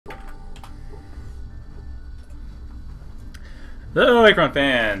Hello, Achron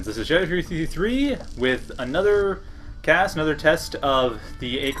fans! This is Shadow333 with another test of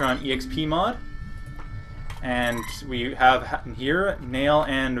the AchronEXP mod. And we have here Nale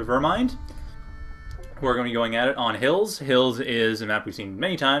and Vermind, who are going to be going at it on Hills. Hills is a map we've seen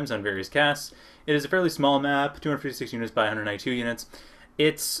many times on various casts. It is a fairly small map, 256 units by 192 units.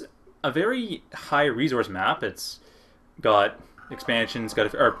 It's a very high resource map. It's got expansions, got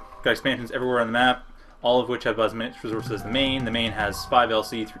expansions everywhere on the map, all of which have as many resources as the main. The main has 5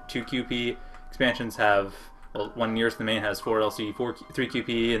 LC, 2 QP. Expansions have, well, one nearest the main has 4 LC, 3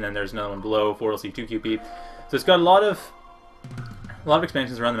 QP, and then there's another one below, 4 LC, 2 QP. So it's got a lot of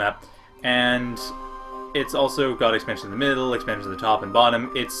expansions around the map, and it's also got expansions in the middle, expansions at the top and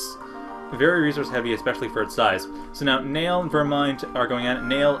bottom. It's very resource heavy, especially for its size. So now Nale and Vermind are going at it.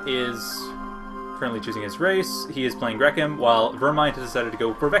 Nale is currently choosing his race. He is playing Grekim, while Vermind has decided to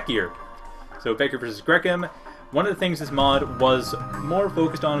go for Vecgir. So Vecgir versus Grekim. One of the things this mod was more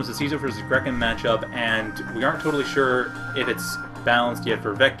focused on was the Caesar versus Grekim matchup, and we aren't totally sure if it's balanced yet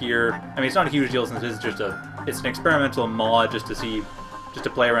for Vecgir. I mean, it's not a huge deal since it's an experimental mod just to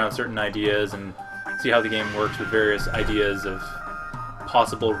play around with certain ideas and see how the game works with various ideas of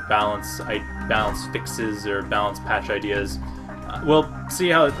possible balance fixes or balance patch ideas. We'll see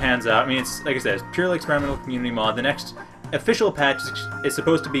how it pans out. I mean, it's like I said, it's purely experimental community mod. The next official patch is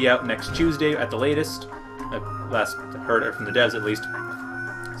supposed to be out next Tuesday at the latest. Last heard it from the devs at least.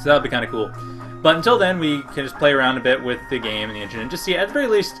 So that'll be kind of cool. But until then, we can just play around a bit with the game and the engine and just see, at the very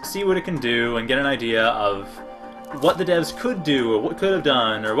least, see what it can do and get an idea of what the devs could do, or what could have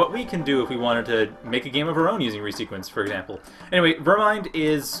done, or what we can do if we wanted to make a game of our own using resequence, for example. Anyway, Vermind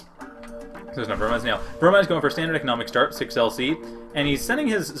is... So it's not Vermind's now. Vermind's going for a standard economic start, 6 LC, and he's sending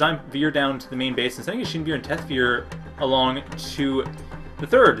his Vecgir down to the main base and sending his Shinvir and Tethvir along to the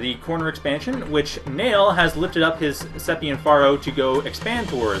third, the corner expansion, which Nale has lifted up his Seppi and Faro to go expand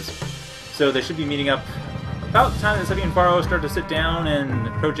towards. So they should be meeting up about the time that Seppi and Faro start to sit down and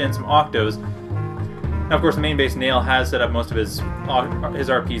progen some Octos. Now, of course, the main base Nale has set up most of his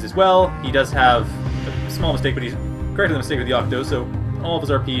RPs as well. He does have a small mistake, but he's corrected the mistake with the Octos, so all of his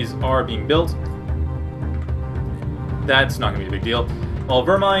RPs are being built. That's not going to be a big deal. While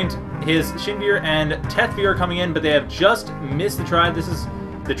Vermind, his Shinvir and Tethvir are coming in, but they have just missed the Triad.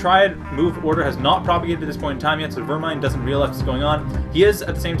 The Triad move order has not propagated at this point in time yet, so Vermind doesn't realize what's going on. He is,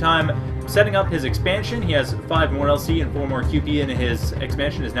 at the same time, setting up his expansion. He has 5 more LC and 4 more QP in his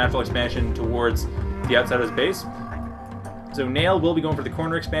expansion, his natural expansion towards the outside of his base. So Nale will be going for the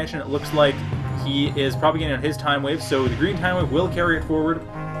corner expansion. It looks like he is propagating on his time wave, so the green time wave will carry it forward.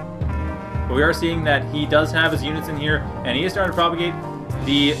 But we are seeing that he does have his units in here, and he is starting to propagate.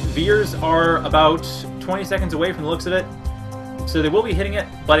 The Veers are about 20 seconds away from the looks of it, so they will be hitting it,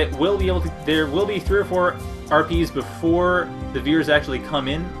 but it will be able to. There will be 3 or 4 RPs before the Veers actually come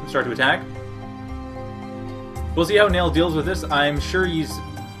in and start to attack. We'll see how Nale deals with this. I'm sure he's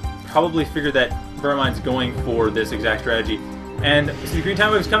probably figured that Vermind's going for this exact strategy. And so the green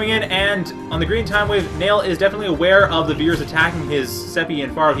time wave is coming in, and on the green time wave, Nale is definitely aware of the Veers attacking his Seppi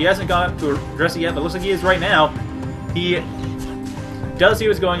and Faro. He hasn't got up to address it yet, but it looks like he is right now. He does see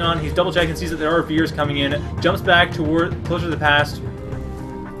what's going on. He's double checking, sees that there are Veers coming in, jumps back toward closer to the past,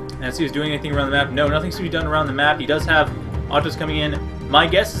 and see if he's doing anything around the map. No, nothing's to be done around the map. He does have Octos coming in. My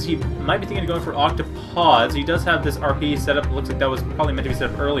guess is he might be thinking of going for Octopods. He does have this RP set up. It looks like that was probably meant to be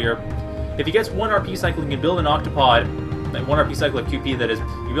set up earlier. If he gets 1 RP cycle, he can build an Octopod. Like 1 RP cycle of QP, that is.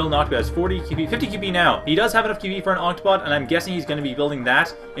 You build an Octopod, has 40 QP, 50 QP now. He does have enough QP for an Octopod, and I'm guessing he's going to be building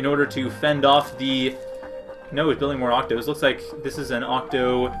that in order to fend off the... No, he's building more Octos. Looks like this is an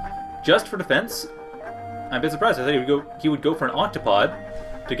Octo just for defense. I'm a bit surprised. I thought he would go for an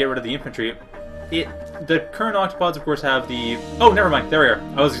Octopod to get rid of the infantry. The current Octopods, of course, have the... Oh, never mind. There we are.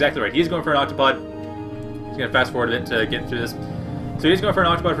 I was exactly right. He's going for an Octopod. He's going to fast forward a bit to get through this. So he's going for an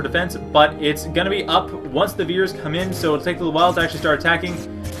Octopod for defense, but it's going to be up once the Veers come in, so it'll take a little while to actually start attacking.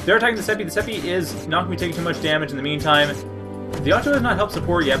 They're attacking the Seppi. The Seppi is not going to be taking too much damage in the meantime. The Octo has not helped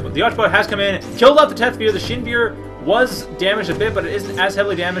support yet, but the Octopod has come in, killed off the Tethvir. The Shinvir was damaged a bit, but it isn't as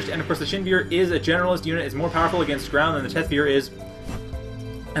heavily damaged, and of course the Shinvir is a generalist unit. It's more powerful against ground than the Tethvir is.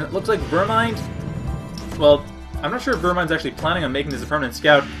 And it looks like Vermind... Well, I'm not sure if Vermind's actually planning on making this a permanent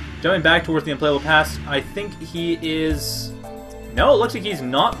scout. Jumping back towards the Unplayable Pass, I think he is... No, it looks like he's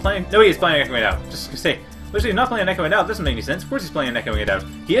not playing... No, he is playing Echoing It Out. Just gonna say, looks like he's not playing Echoing It Out. That doesn't make any sense. Of course he's playing Echoing It Out.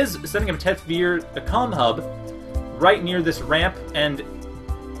 He is setting up Tethvir, a comm hub, right near this ramp, and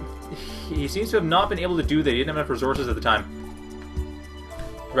he seems to have not been able to do that. He didn't have enough resources at the time.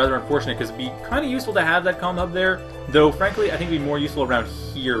 Rather unfortunate, because it'd be kind of useful to have that comm hub there, though frankly I think it'd be more useful around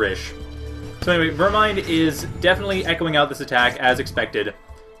here-ish. So anyway, Vermind is definitely echoing out this attack as expected,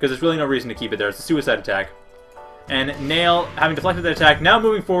 because there's really no reason to keep it there. It's a suicide attack. And Nale, having deflected that attack, now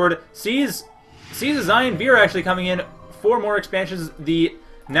moving forward, sees a Zion Veer actually coming in for more expansions. The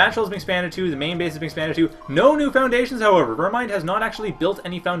Natural has been expanded to, the main base has been expanded to. No new foundations, however. Vermind has not actually built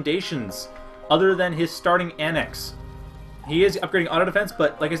any foundations other than his starting annex. He is upgrading auto defense,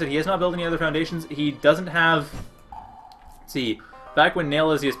 but like I said, he has not built any other foundations. He doesn't have... Let's see. Back when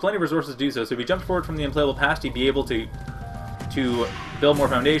Nale is, he has plenty of resources to do so. So if he jumped forward from the unplayable past, he'd be able to build more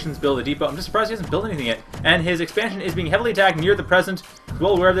foundations, build a depot. I'm just surprised he hasn't built anything yet. And his expansion is being heavily attacked near the present. He's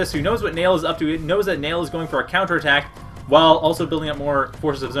well aware of this, so he knows what Nale is up to. He knows that Nale is going for a counterattack while also building up more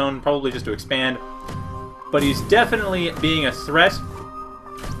forces of his own, probably just to expand. But he's definitely being a threat.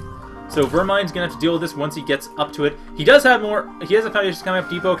 So Vermind's going to have to deal with this once he gets up to it. He does have more. He has a foundation coming up,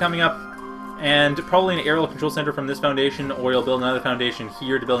 depot coming up, and probably an aerial control center from this foundation, or he'll build another foundation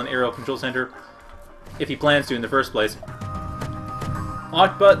here to build an aerial control center, if he plans to in the first place.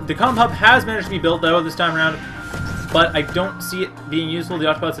 But the comm hub has managed to be built, though, this time around, but I don't see it being useful. The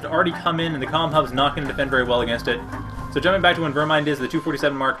Autobots had already come in, and the comm hub's not going to defend very well against it. So jumping back to when Vermind is the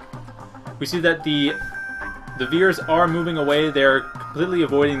 247 mark, we see that the Veers are moving away. They're completely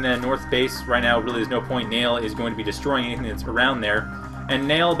avoiding the north base right now. Really, there's no point. Nale is going to be destroying anything that's around there. And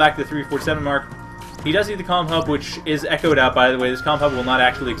Nale, back to the 347 mark, he does see the comm hub, which is echoed out, by the way. This comm hub will not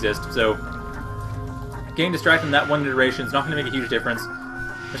actually exist, so getting distracted in that one iteration is not going to make a huge difference.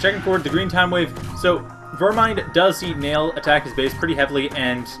 The checking forward, the green time wave. So Vermind does see Nale attack his base pretty heavily,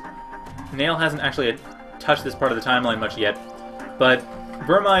 and Nale hasn't actually touched this part of the timeline much yet. But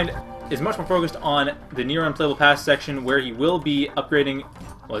Vermind is much more focused on the near unplayable pass section, where he will be upgrading,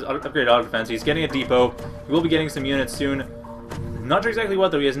 well, his upgraded auto defense. He's getting a depot. He will be getting some units soon. Not sure exactly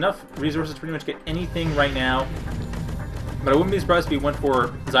what, though. He has enough resources to pretty much get anything right now. But I wouldn't be surprised if he went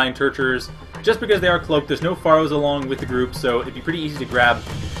for Zion Tertiars, just because they are cloaked. There's no Pharaohs along with the group, so it'd be pretty easy to grab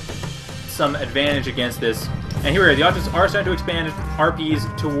some advantage against this. And here we are. The Autobots are starting to expand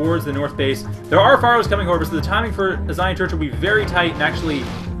RPs towards the north base. There are Pharaohs coming, however, so the timing for a Zion Tertiar will be very tight and actually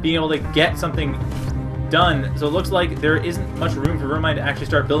being able to get something done. So it looks like there isn't much room for Vermind to actually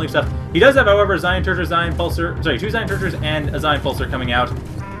start building stuff. He does have, however, Zion Tertiar, Zion Pulsar, sorry, 2 Zion Tertiars and a Zion Pulsar coming out,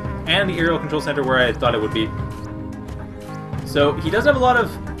 and the aerial control center where I thought it would be. So he does have a lot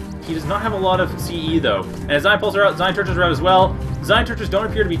of, he does not have a lot of CE though. And as Zion Pulsar out, Zion Tertiars are out as well. Zion Tertiars don't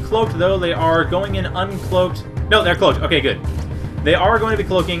appear to be cloaked though. They are going in uncloaked. No, they're cloaked. Okay, good. They are going to be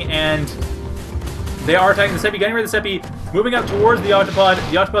cloaking, and they are attacking the Seppi, getting rid of the Seppi, moving up towards the Autopod.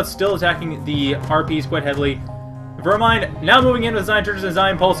 The Autopod's still attacking the RPs quite heavily. Vermind now moving in with Zion Tertiars and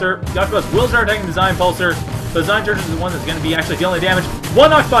Zion Pulsar. The Autopods will start attacking the Zion Pulsar, but Zion Tertiars is the one that's going to be actually dealing the damage.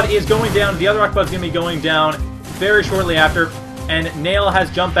 One Autopod is going down. The other Autopod's going to be going down very shortly after. And Nale has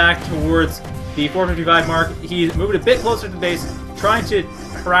jumped back towards the 455 mark. He's moved a bit closer to the base, trying to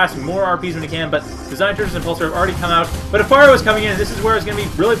harass more RPs when he can, but the Zion Tertiars and Pulsar have already come out. But a Pharaoh is coming in, and this is where it's going to be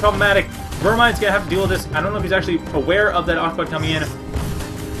really problematic. Vermind's going to have to deal with this. I don't know if he's actually aware of that Autobot coming in.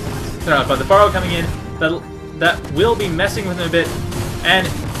 No, but the Pharaoh coming in, that will be messing with him a bit. And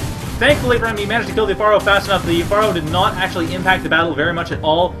thankfully for him, he managed to kill the Pharaoh fast enough. The Pharaoh did not actually impact the battle very much at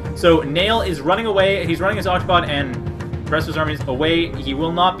all. So Nale is running away. He's running his Autobot and the rest of his armies away. He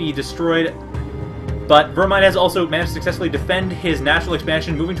will not be destroyed. But Vermind has also managed to successfully defend his natural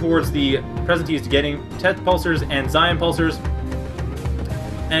expansion, moving towards the present. He's getting Tet Pulsars and Zion Pulsars,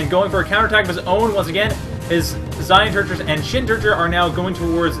 and going for a counterattack of his own once again. His Zion Tertiars and Shin Tertiar are now going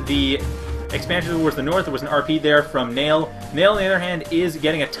towards the expansion towards the north. There was an RP there from Nale. Nale, on the other hand, is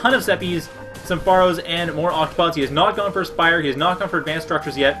getting a ton of Seppis, some Pharaohs, and more Octopods. He has not gone for a Spire. He has not gone for advanced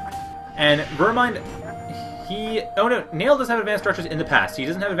structures yet. And Vermind, oh no, Nale does have advanced structures in the past. He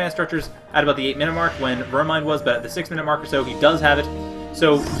doesn't have advanced structures at about the 8-minute mark when Vermind was, but at the 6-minute mark or so, he does have it.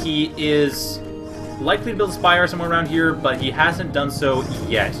 So he is likely to build a Spire somewhere around here, but he hasn't done so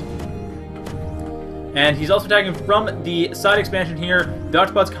yet. And he's also attacking from the side expansion here. The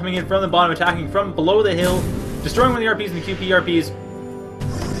Autobots coming in from the bottom, attacking from below the hill, destroying one of the RPs and the QP RPs.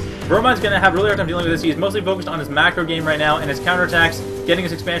 Vermind's going to have a really hard time dealing with this. He's mostly focused on his macro game right now and his counterattacks, getting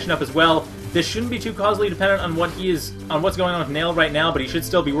his expansion up as well. This shouldn't be too causally dependent on what's going on with Nale right now, but he should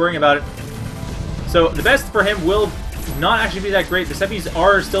still be worrying about it. So the best for him will not actually be that great. The Seppis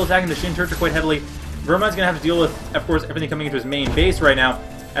are still attacking the Shin Tertiar quite heavily. Vermind's going to have to deal with, of course, everything coming into his main base right now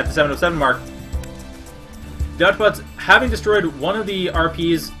at the 707 mark. The Autobots, having destroyed one of the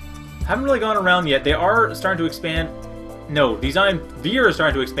RPs, haven't really gone around yet. They are starting to expand. No, the Zion Veer is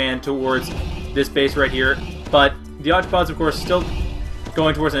starting to expand towards this base right here. But the Autobots, of course, still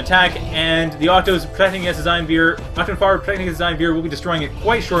going towards an attack, and the Octos protecting against Design Veer. Achron forward protecting against Design Veer will be destroying it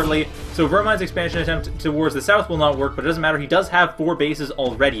quite shortly, so Vermind's expansion attempt towards the south will not work, but it doesn't matter, he does have 4 bases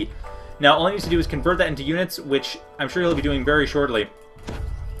already. Now all he needs to do is convert that into units, which I'm sure he'll be doing very shortly.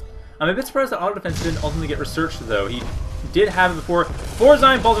 I'm a bit surprised that auto defense didn't ultimately get researched though. He did have it before. 4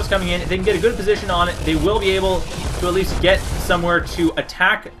 Zion Pulsars coming in, if they can get a good position on it, they will be able to at least get somewhere to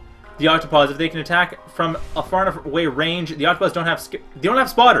attack the Octopods. If they can attack from a far enough away range, the Octopods don't have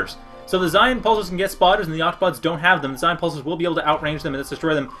spotters. So the Zion Pulsars can get spotters and the Octopods don't have them. The Zion Pulsars will be able to outrange them and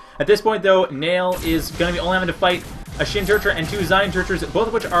destroy them. At this point though, Nale is going to be only having to fight a Shin Turcher and 2 Zion Turchers, both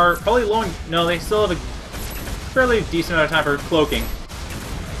of which are probably low. No, they still have a fairly decent amount of time for cloaking.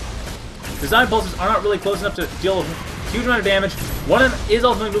 The Zion Pulsars are not really close enough to deal with a huge amount of damage. One of them is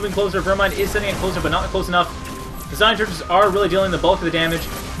ultimately moving closer. Vermind is sending it closer, but not close enough. The Zion Turchers are really dealing the bulk of the damage.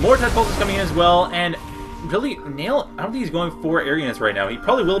 More Test Pulsars coming in as well, and really, Nale, I don't think he's going for air units right now. He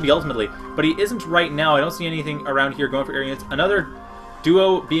probably will be ultimately, but he isn't right now. I don't see anything around here going for air units. Another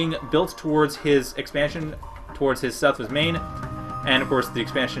duo being built towards his expansion, towards his southwest main, and of course the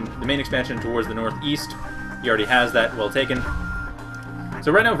main expansion towards the northeast. He already has that well taken.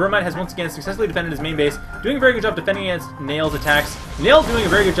 So right now, Vermind has once again successfully defended his main base, doing a very good job defending against Nale's attacks. Nale's doing a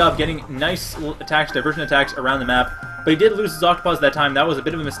very good job getting nice attacks, diversion attacks around the map, but he did lose his Octopods that time. That was a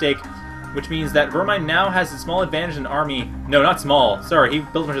bit of a mistake, which means that Vermind now has a small advantage in army. No, not small. Sorry, he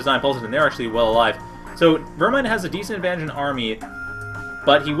built a bunch of Zion Pulsars and they're actually well alive. So Vermind has a decent advantage in army,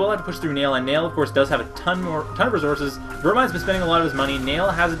 but he will have to push through Nale, and Nale, of course, does have a ton of resources. Vermind's been spending a lot of his money.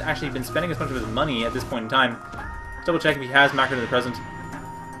 Nale hasn't actually been spending as much of his money at this point in time. Let's double check if he has Macron in the present.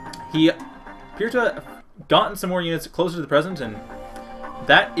 He appears to have gotten some more units closer to the present, and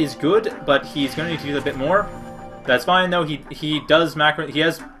that is good, but he's going to need to do a bit more. That's fine, though. He does macro. He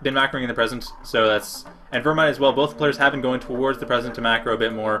has been macroing in the present, so that's... And Vermind as well. Both players have been going towards the present to macro a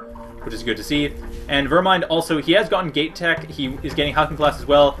bit more, which is good to see. And Vermind also, he has gotten Gate Tech. He is getting Halcyon Class as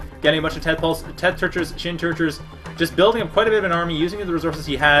well, getting a bunch of Tet Turchers, Shin Turchers, just building up quite a bit of an army, using the resources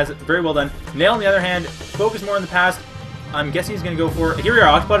he has. Very well done. Nale, on the other hand, focused more in the past. I'm guessing he's going to go for... Here we are,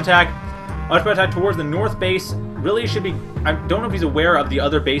 Octopod attack. Octopod attack towards the north base. Really should be... I don't know if he's aware of the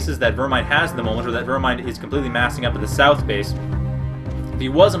other bases that Vermind has at the moment, or that Vermind is completely massing up at the south base. If he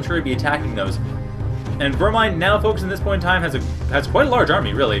was, I'm sure he'd be attacking those. And Vermind, now focused at this point in time, has quite a large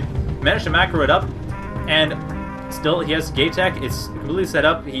army, really. Managed to macro it up, and still he has Gate Tech. It's completely set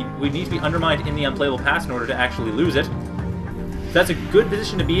up. We need to be undermined in the unplayable pass in order to actually lose it. So that's a good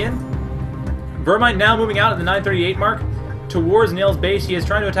position to be in. Vermind now moving out at the 938 mark towards Nale's base. He is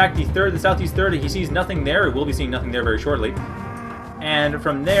trying to attack the southeast third. He sees nothing there. He will be seeing nothing there very shortly. And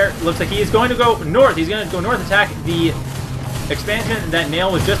from there, it looks like he is going to go north. He's going to go north, attack the expansion that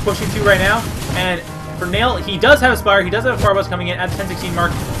Nale was just pushing to right now. And for Nale, he does have a Spire. He does have a Farbuzz coming in at the 1016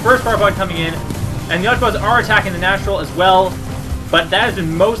 mark. First Farbuzz coming in. And the Octopods are attacking the natural as well. But that has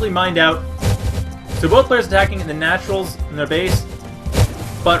been mostly mined out. So both players attacking the naturals in their base.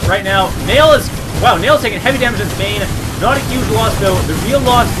 But right now, Nale is... Wow, Nale's taking heavy damage in his main. Not a huge loss, though. The real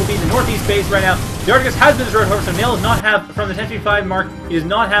loss will be the northeast base right now. The Articus has been destroyed, however, so Nale does not have, from the 1055 mark, he does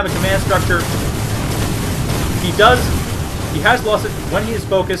not have a command structure. He has lost it when he is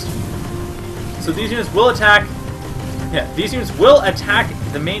focused. So these units will attack, these units will attack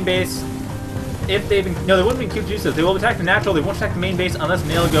the main base if they've been, no, they wouldn't be cute to do so. They will attack the natural, they won't attack the main base unless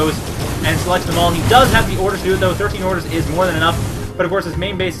Nale goes and selects them all. He does have the orders to do it, though. 13 orders is more than enough. But of course, his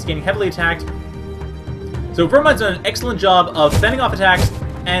main base is getting heavily attacked. So Vermind's done an excellent job of fending off attacks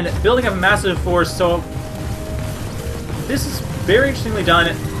and building up a massive force. So this is very interestingly done.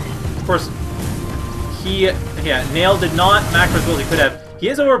 Of course, Nale did not macro as well as he could have. He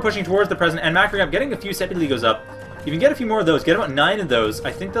is over pushing towards the present and macroing up, getting a few Seppi Legos up. You can get a few more of those. Get about 9 of those.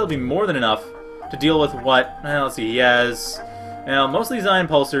 I think that'll be more than enough to deal with what... let's see. He has mostly Zion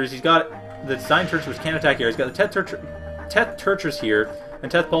Pulsars. He's got the Zion Turchers, which can't attack here. He's got the Tet Turchers here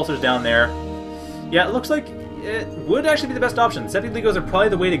and Tet Pulsars down there. Yeah, it looks like it would actually be the best option. Seppi Legos are probably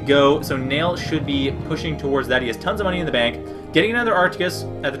the way to go, so Nale should be pushing towards that. He has tons of money in the bank. Getting another Articus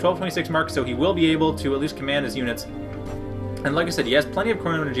at the 1226 mark, so he will be able to at least command his units. And like I said, he has plenty of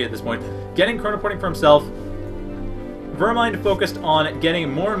chrono energy at this point. Getting chronoporting for himself. Vermind focused on getting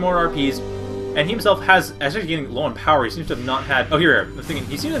more and more RPs, and he himself has actually getting low on power. He seems to have not had... Oh, here, I'm thinking,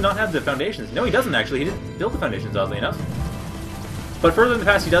 he seems to not have the foundations. No, he doesn't actually. He didn't build the foundations, oddly enough. But further in the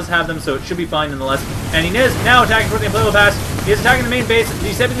pass, he does have them, so it should be fine nonetheless. And he is now attacking toward the Unplayable Pass. He is attacking the main base.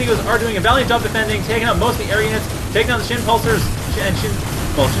 The Seppi Legos are doing a valiant job defending, taking out most of the air units, taking out the Shin Pulsars, and Shin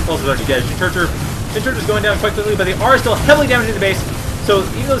Pulsars are already dead. Shin Turchers going down quite quickly, but they are still heavily damaging the base. So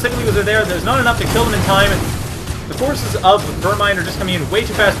even though the Seppi Legos are there, there's not enough to kill them in time. The forces of Vermind are just coming in way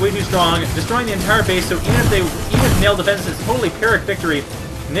too fast, way too strong, destroying the entire base, so even if Nale defends this totally Pyrrhic victory,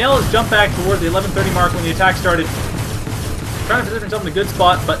 Nale has jumped back towards the 11:30 mark when the attack started, trying to position himself in a good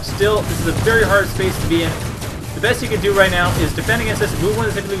spot, but still, this is a very hard space to be in. The best he can do right now is defend against this, move one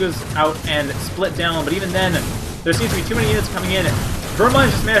of the typically goes out, and split down, but even then, there seems to be too many units coming in.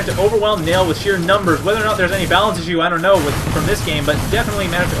 Vermind just managed to overwhelm Nale with sheer numbers. Whether or not there's any balance issue, I don't know from this game, but definitely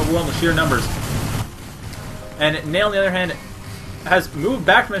managed to overwhelm with sheer numbers. And Nale, on the other hand, has moved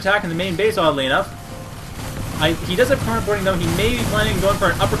back from attack in the main base, oddly enough. He does have chronoporting, though. He may be planning on going for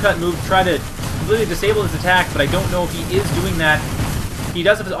an uppercut move to try to completely disable his attack, but I don't know if he is doing that. He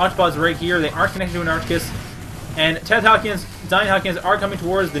does have his Octopods right here. They aren't connected to an Archkiss. And Teth Halcyons, Zion Halcyons are coming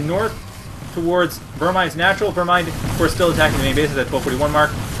towards the north, towards Vermind's natural. Vermind, of course, still attacking the main base at that 1241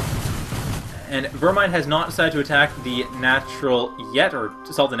 mark. And Vermind has not decided to attack the natural yet, or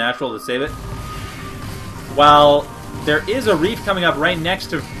assault the natural to save it. While there is a reef coming up right next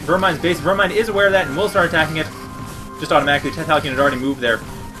to Vermind's base, Vermind is aware of that and will start attacking it just automatically. Teth Halcyon had already moved there.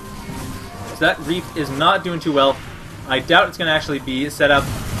 So that reef is not doing too well. I doubt it's going to actually be set up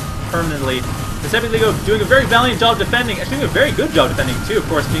permanently. The Sepi Lego doing a very valiant job defending, actually doing a very good job defending too, of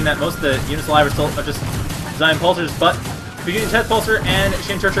course, being that most of the units alive are still just Zion Pulsars, but between Teth Pulsar and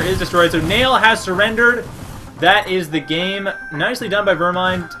Shin Churcher is destroyed, so Nale has surrendered. That is the game. Nicely done by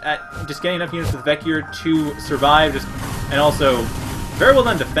Vermind at just getting enough units with Vecgir to survive, and also very well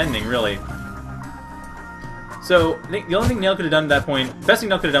done defending, really. So, I think the only thing Nale could have done at that point, the best thing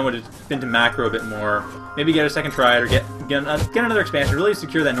Nale could have done would have been to macro a bit more, maybe get a second try or get another expansion, really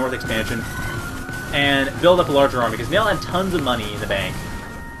secure that north expansion, and build up a larger army, because Nale had tons of money in the bank.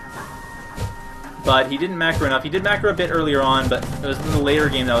 But he didn't macro enough. He did macro a bit earlier on, but it was in the later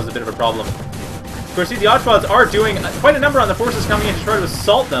game that was a bit of a problem. Of course, see, the Octopods are doing quite a number on the forces coming in to try to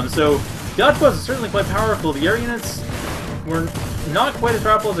assault them, so the Octopods are certainly quite powerful. The air units were not quite as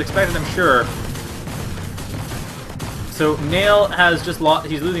powerful as expected, I'm sure. So Nale has just lost,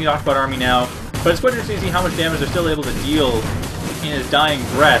 he's losing the Octopod army now, but it's quite interesting to see how much damage they're still able to deal in his dying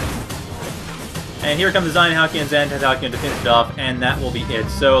breath. And here come the Zion Halcyons and Teth Halcyon to finish it off, and that will be it.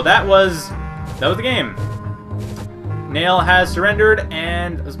 So that was the game. Nale has surrendered,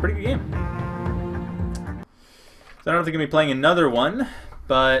 and it was a pretty good game. So I don't think I'm going to be playing another one,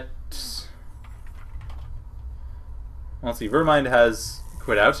 but let's see, Vermind has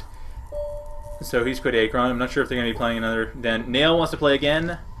quit out. So he's quit Achron. I'm not sure if they're going to be playing another. Then Nale wants to play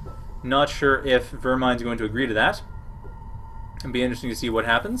again. Not sure if Vermind's going to agree to that. It'll be interesting to see what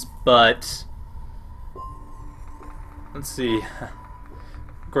happens, but let's see.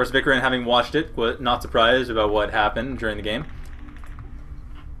 Of course, Vecgir, having watched it, was not surprised about what happened during the game.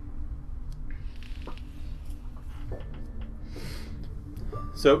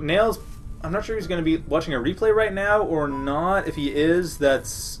 So Nale's, I'm not sure he's going to be watching a replay right now or not. If he is,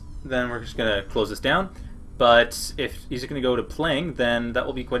 then we're just going to close this down. But if he's going to go to playing, then that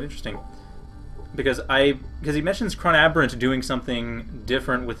will be quite interesting. Because he mentions chronoporting doing something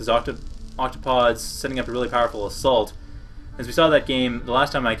different with his octopods, setting up a really powerful assault. As we saw that game the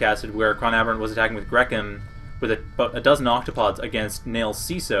last time I casted, where chronoporting was attacking with Grekim with about a dozen octopods against Nale's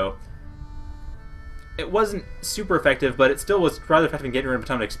CISO. It wasn't super effective, but it still was rather effective in getting rid of a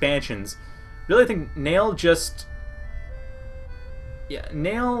ton of expansions. Really, I think Nale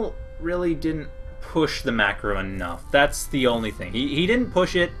Nale really didn't push the macro enough. That's the only thing. He didn't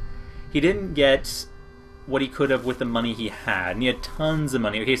push it. He didn't get what he could have with the money he had. And he had tons of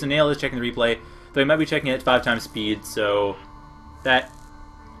money. Okay, so Nale is checking the replay, though he might be checking it at 5 times speed, so that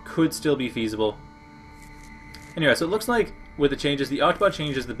could still be feasible. Anyway, so it looks like with the changes, the Octopod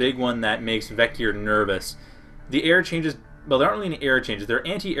change is the big one that makes Vecgir nervous. The air changes, well, there aren't really any air changes. There are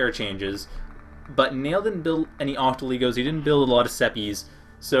anti-air changes, but Nale didn't build any Octolegos. He didn't build a lot of Seppies.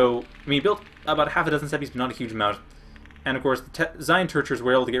 So, I mean, he built about half a dozen Seppies, but not a huge amount. And of course, the Zion Turchers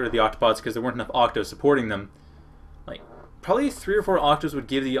were able to get rid of the Octopods because there weren't enough Octos supporting them. Like, probably 3 or 4 Octos would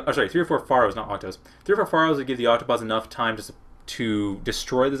give the... Oh, sorry, 3 or 4 Pharaohs, not Octos. 3 or 4 Pharaohs would give the Octopods enough time to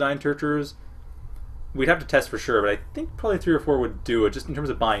destroy the Zion Turchers. We'd have to test for sure, but I think probably 3 or 4 would do it, just in terms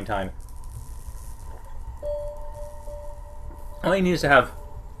of buying time. All you need is to have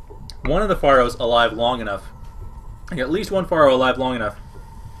one of the Pharaohs alive long enough, like at least one Pharaoh alive long enough,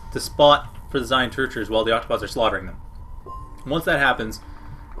 to spot for the Zion Turchers while the Octopods are slaughtering them. Once that happens,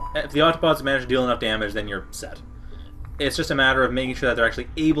 if the Octopods manage to deal enough damage, then you're set. It's just a matter of making sure that they're actually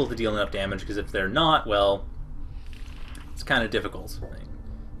able to deal enough damage, because if they're not, well, it's kind of difficult.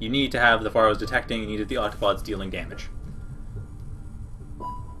 You need to have the Pharaohs detecting, you need the Octopods dealing damage.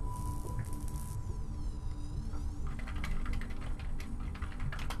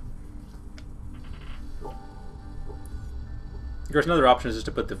 Of course, another option is just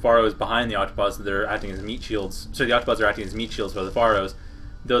to put the Pharaohs behind the Octopods so they're acting as meat shields. So the Octopods are acting as meat shields for the Pharaohs,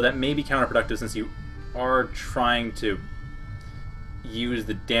 though that may be counterproductive since you are trying to use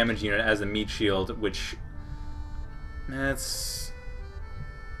the damage unit as a meat shield, which it's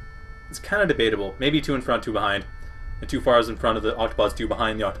kind of debatable. Maybe 2 in front, 2 behind, and 2 Pharaohs in front of the Octopods, 2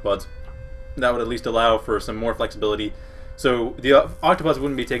 behind the Octopods. That would at least allow for some more flexibility. So the Octopods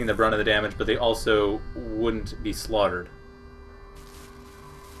wouldn't be taking the brunt of the damage, but they also wouldn't be slaughtered.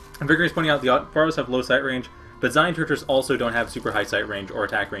 And Vecgir is pointing out the Pharaohs have low sight range, but Zion Turtles also don't have super high sight range or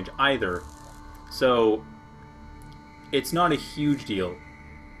attack range either. So it's not a huge deal.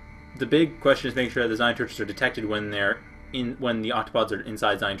 The big question is making sure that the Zion Turtles are detected when when the Octopods are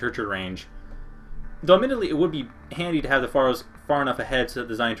inside Zion Turtle range. Though admittedly it would be handy to have the Pharaohs far enough ahead so that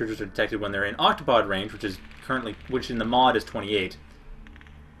the Zion Turtles are detected when they're in Octopod range, which in the mod is 28.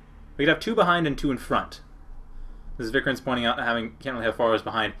 We could have 2 behind and 2 in front. This is Vecgir's pointing out can't really have Pharaohs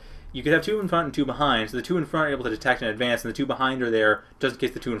behind. You could have 2 in front and 2 behind, so the 2 in front are able to detect in advance, and the 2 behind are there just in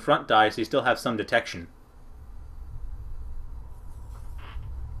case the 2 in front die, so you still have some detection.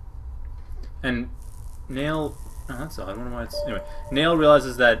 And Nale... Oh, that's odd. I wonder why it's... Anyway, Nale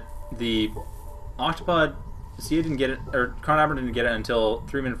realizes that the Octopod... Sia didn't get it, or Chronoporting didn't get it until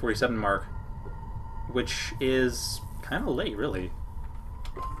 3-minute 47 mark, which is kind of late, really.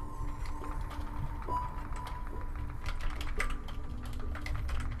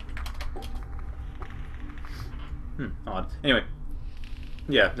 Odd. Anyway,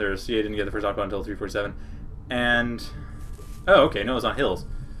 yeah, Sia didn't get the first Octopod until 347, and... Oh, okay, no, it was on hills.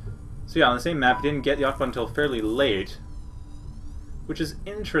 So yeah, on the same map, he didn't get the Octopod until fairly late, which is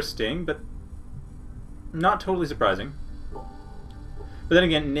interesting, but not totally surprising. But then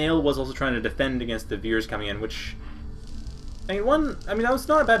again, Nale was also trying to defend against the Veers coming in, which... I mean, that was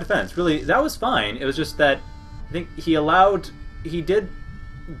not a bad defense. Really, that was fine. It was just that I think he did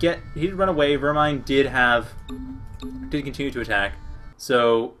run away. Vermind did continue to attack.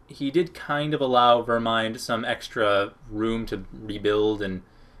 So he did kind of allow Vermind some extra room to rebuild and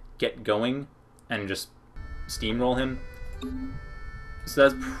get going and just steamroll him. So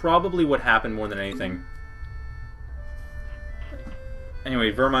that's probably what happened more than anything.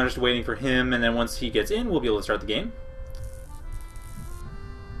 Anyway, Vermind is just waiting for him, and then once he gets in, we'll be able to start the game.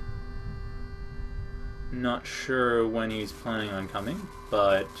 Not sure when he's planning on coming,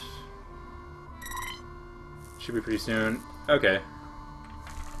 but should be pretty soon. Okay.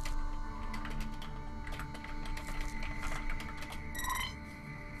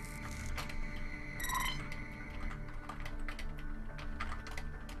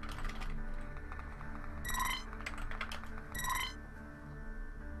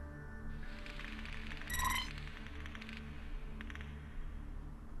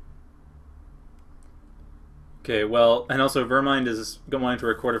 Okay, well, and also Vermind is wanting to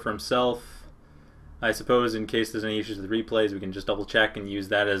record it for himself. I suppose in case there's any issues with replays, we can just double check and use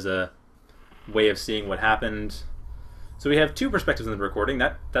that as a way of seeing what happened. So we have 2 perspectives in the recording.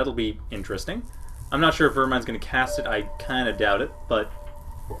 That'll be interesting. I'm not sure if Vermind's going to cast it. I kind of doubt it, but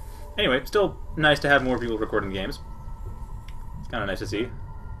anyway, still nice to have more people recording games. It's kind of nice to see.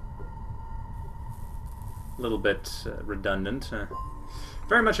 A little bit redundant.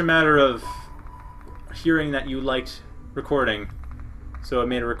 Very much a matter of hearing that you liked recording, so it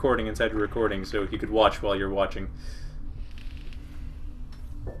made a recording inside your recording so you could watch while you're watching.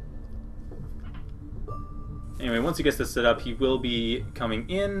 Anyway, once he gets this set up, he will be coming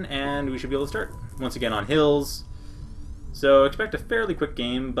in and we should be able to start. Once again on hills, so expect a fairly quick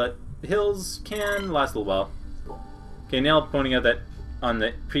game, but hills can last a little while. Okay, Nale pointing out that on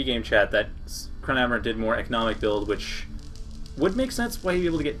the pre-game chat that Chronoporting did more economic build, which would make sense why he'd be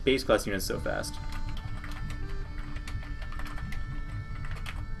able to get base class units so fast.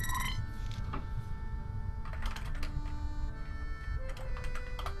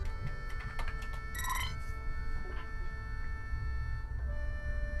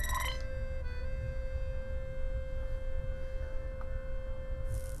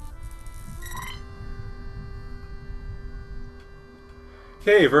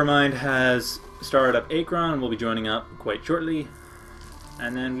 Okay, Vermind has started up Achron and will be joining up quite shortly,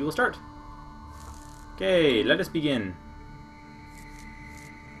 and then we will start. Okay, let us begin.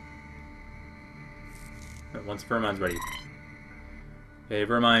 Once Vermind's ready. Okay,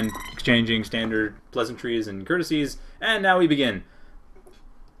 Vermind exchanging standard pleasantries and courtesies, and now we begin.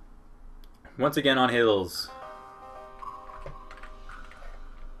 Once again on hills.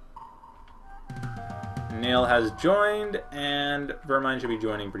 Nale has joined, and Vermind should be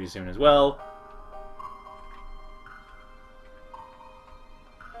joining pretty soon as well.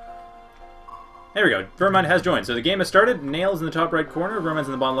 There we go. Vermind has joined. So the game has started. Nale's in the top right corner. Vermind's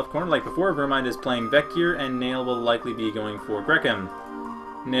in the bottom left corner. Like before, Vermind is playing Vecgir, and Nale will likely be going for Grekim.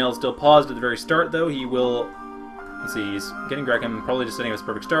 Nale's still paused at the very start, though. He will... Let's see, he's getting Grekim, probably just setting up his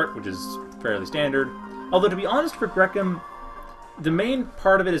perfect start, which is fairly standard. Although, to be honest, for Grekim, the main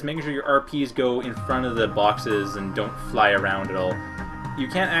part of it is making sure your RPs go in front of the boxes and don't fly around at all. You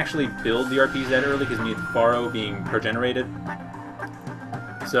can't actually build the RPs that early because you need the Faro being pro-generated.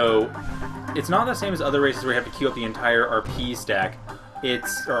 So, it's not the same as other races where you have to queue up the entire RP stack.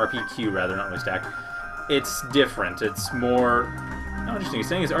 Or RP queue, rather, not really stack. It's different. It's more... Oh, interesting. He's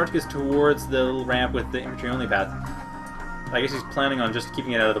saying his Arctic is towards the little ramp with the infantry-only path. I guess he's planning on just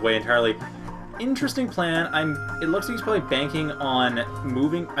keeping it out of the way entirely. Interesting plan. It looks like he's probably banking on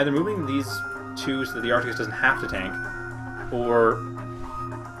either moving these two so that the Arcticus doesn't have to tank, or...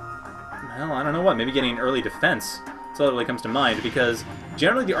 Well, I don't know what. Maybe getting an early defense. That's all that really comes to mind, because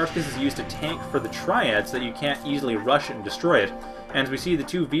generally the Arcticus is used to tank for the Triad so that you can't easily rush it and destroy it. And as we see the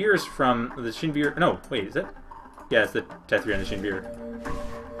two Veers from the Shinveer... No, wait, is it? Yeah, it's the Tethveer and the Shinveer.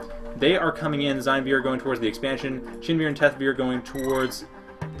 They are coming in. Zynveer going towards the expansion. Shinveer and Tethveer going towards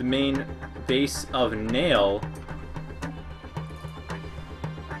the main base of Nale.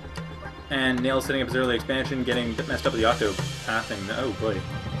 And Nale's setting up his early expansion, getting messed up with the Octo pathing. Oh boy.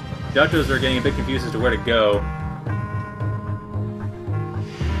 The Octos are getting a bit confused as to where to go.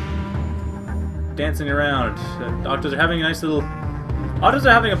 Dancing around. Octos are having a nice little... Octos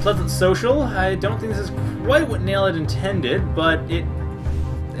are having a pleasant social. I don't think this is quite what Nale had intended, but it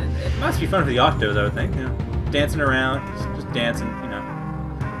must be fun for the Octos, I would think. You know, dancing around, just dancing, you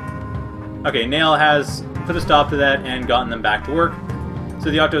know. Okay, Nale has put a stop to that and gotten them back to work. So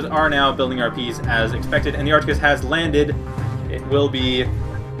the Octos are now building RPs as expected, and the Arcticus has landed. It will be in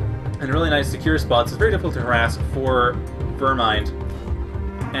a really nice secure spot. So it's very difficult to harass for Vermind.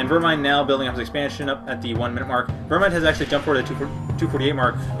 And Vermind now building up his expansion up at the 1 minute mark. Vermind has actually jumped forward to the 2:48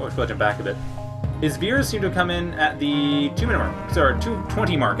 mark. Oh, I should jump back a bit. His Veers seem to have come in at the 2 minute mark. Sorry,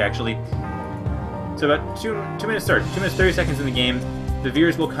 2:20 mark actually. So about 2 minutes, 30 seconds in the game, the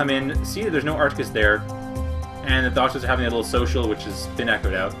Veers will come in, see that there's no Arcticus there, and the Octos are having a little social, which has been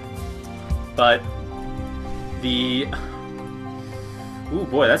echoed out. But the... Ooh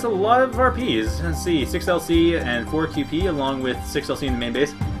boy, that's a lot of RPs. Let's see, 6 LC and 4 QP along with 6 LC in the main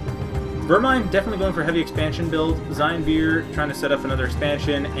base. Vermind definitely going for a heavy expansion build. Zynveer trying to set up another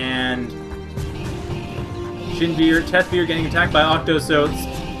expansion, and Shinveer, Tethveer getting attacked by Octos, so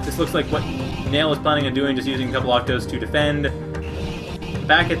this looks like what Nale was planning on doing, just using a couple Octos to defend.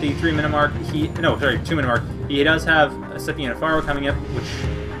 Back at the 2 minute mark, he does have a Seppi and a Faro coming up, which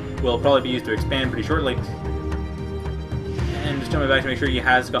will probably be used to expand pretty shortly. And just jumping back to make sure he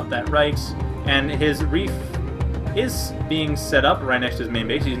has got that right. And his Reef is being set up right next to his main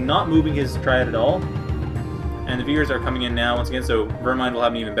base. He's not moving his Triad at all. And the Veers are coming in now once again, so Vermind will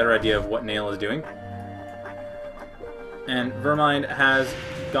have an even better idea of what Nale is doing. And Vermind has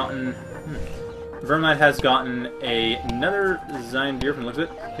gotten... another Zynveer from the looks of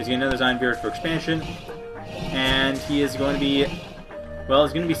it. He's getting another Zynveer for expansion. And he is going to be... Well,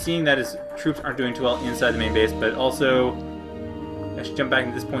 he's going to be seeing that his troops aren't doing too well inside the main base, but also... I should jump back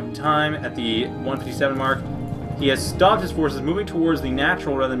to this point in time at the 157 mark. He has stopped his forces, moving towards the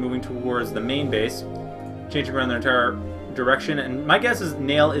natural rather than moving towards the main base, changing around their entire direction. And my guess is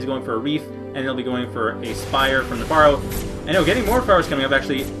Nale is going for a Reef, and he'll be going for a Spire from the Faro. And no, getting more Faros coming up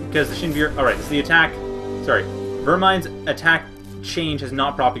actually, because the Shinveer... Alright, this is the attack... Sorry. Vermind's attack change has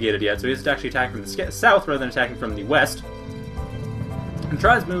not propagated yet, so he's actually attacking from the south rather than attacking from the west. And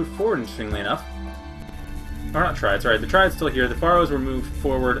Triad's moved forward, interestingly enough. Or not Triad, sorry, the Triad's still here. The Faros were moved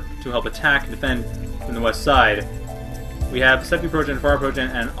forward to help attack and defend from the west side. We have Seppi Progen, Faro Progen,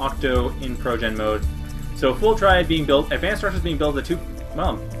 and Octo in Progen mode. So full Triad being built, advanced structures being built at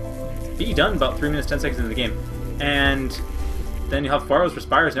be done about 3 minutes, 10 seconds into the game. And then you have Faros for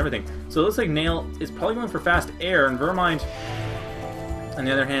Spires and everything. So it looks like Nale is probably going for fast air, and Vermind, on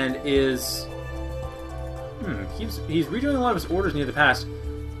the other hand, is... He's redoing a lot of his orders near the pass.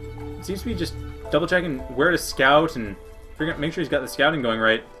 It seems to be just double-checking where to scout and make sure he's got the scouting going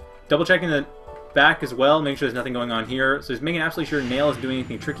right. Double-checking the back as well, making sure there's nothing going on here. So he's making absolutely sure Nale isn't doing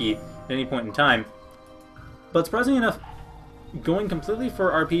anything tricky at any point in time. But surprisingly enough, going completely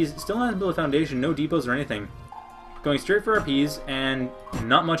for RPs, still not build a foundation, no depots or anything. Going straight for RPs and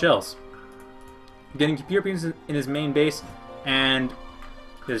not much else. Getting pure RPs in his main base, and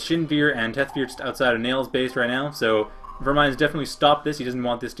there's Shinveer and Tethveer just outside of Nale's base right now, so Vermind's definitely stopped this. He doesn't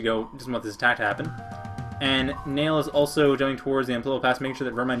want this to go, doesn't want this attack to happen. And Nale is also jumping towards the Unplayable Pass, making sure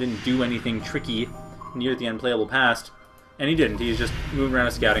that Vermind didn't do anything tricky near the Unplayable Pass. And he didn't. He's just moving around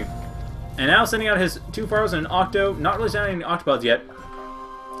and scouting. And now sending out his 2 Pharos and an Octo, not really sending any Octopods yet.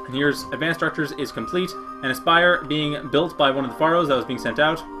 And here's Advanced Structures is complete, and a Spire being built by one of the Pharos that was being sent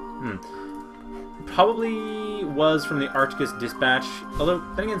out. Probably was from the Arcticus Dispatch, although,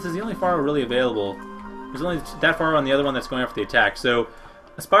 then again, this is the only Pharo really available. There's only that Pharo on the other one that's going after the attack, so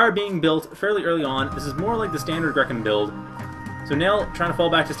a Spire being built fairly early on. This is more like the standard Grekim build. So Nale trying to fall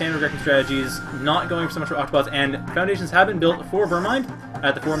back to standard Grekim strategies, not going for so much for Octopods, and foundations have been built for Vermind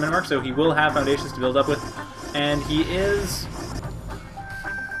at the 4-minute mark, so he will have foundations to build up with. And he is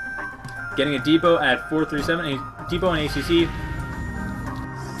getting a depot at 437, a depot and ACC.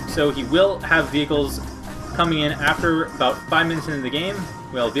 So he will have vehicles coming in after about 5 minutes into the game.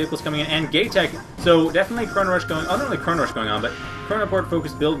 Well, vehicles coming in, and Gate Tech. So definitely Chrono Rush going on. Not really Chrono Rush going on, but Chronoport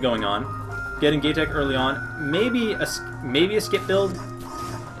focused build going on. Getting Gate Tech early on. Maybe a skip build.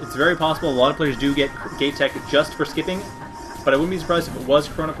 It's very possible. A lot of players do get Gate Tech just for skipping. But I wouldn't be surprised if it was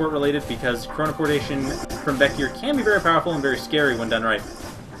Chronoport related, because Chronoportation from Vecgir can be very powerful and very scary when done right.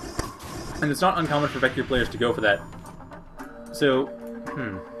 And it's not uncommon for Vecgir players to go for that. So,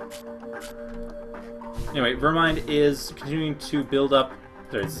 Anyway, Vermind is continuing to build up.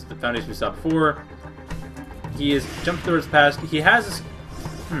 Sorry, it's the foundation we saw before. He is jumped towards past. He has his,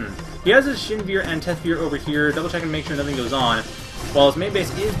 Shinveer and Tethveer over here, double checking to make sure nothing goes on, while his main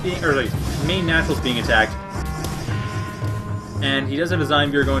base is being, or sorry, main natural is being attacked. And he does have a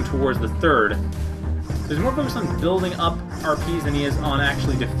Zionveer going towards the 3rd. So he's more focused on building up RPs than he is on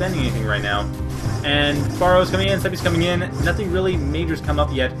actually defending anything right now. And Pharo's coming in, Seppi's coming in, nothing really major's come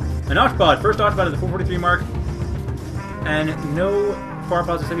up yet. An Octopod, first Octopod at the 443 mark, and no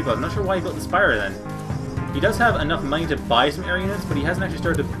Pharopods or Seppipods. I'm not sure why he built the Spire then. He does have enough money to buy some air units, but he hasn't actually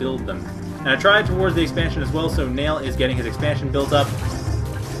started to build them. And I tried towards the expansion as well, so Nale is getting his expansion built up.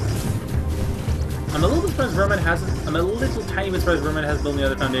 I'm a little bit surprised Vermind hasn't. I'm a little tiny bit surprised Vermind hasn't built the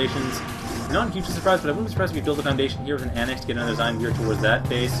other foundations. Not hugely surprised, but I wouldn't be surprised if he built a foundation here with an annex to get another Zionveer towards that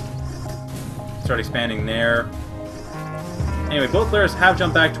base. Start expanding there. Anyway, both players have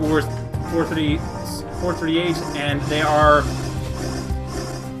jumped back towards 438, and they are.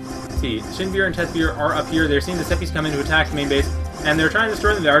 Let's see, Shinveer and Tethveer are up here. They're seeing the Seppies come in to attack the main base, and they're trying to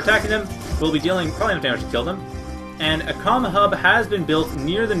destroy them. They are attacking them. Will be dealing probably enough damage to kill them. And a comm hub has been built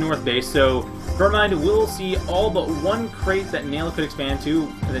near the north base, so Vermind will see all but one crate that Nale could expand to,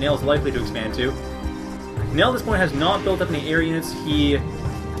 that Nale is likely to expand to. Nale at this point has not built up any air units. He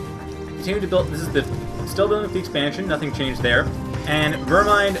continued to build. This is the still building up the expansion. Nothing changed there. And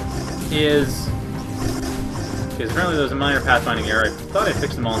Vermind is. Because apparently there was a minor pathfinding error. I thought I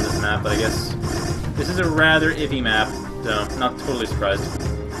fixed them all on this map, but I guess this is a rather iffy map, so not totally surprised.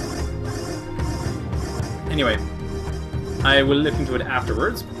 Anyway, I will look into it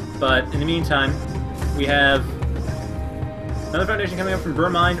afterwards. But in the meantime, we have another foundation coming up from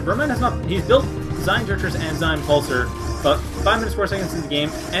Vermind. Vermind has not. He's built Zion Turtures and Zion Pulsar about 5 minutes 4 seconds into the game,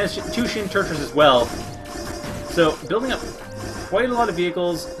 and it's 2 Shin Turtures as well. So building up quite a lot of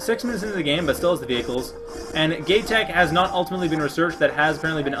vehicles. 6 minutes into the game, but still has the vehicles. And Gate Tech has not ultimately been researched. That has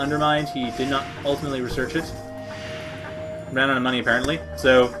apparently been undermined. He did not ultimately research it. Ran out of money apparently.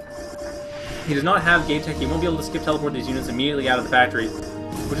 So he does not have Gate Tech. He won't be able to skip teleport these units immediately out of the factory,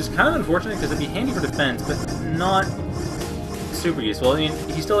 which is kind of unfortunate because it'd be handy for defense, but not super useful. I mean,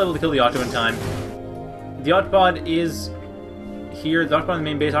 he's still able to kill the Octo in time. The Octopod is here, the Octopod on the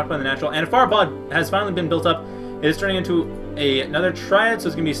main base, Octopod on the natural, and a Pharopod has finally been built up. It is turning into another Triad, so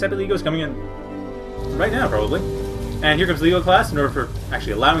it's going to be Seppi Legos coming in right now, probably. And here comes the Lego class in order for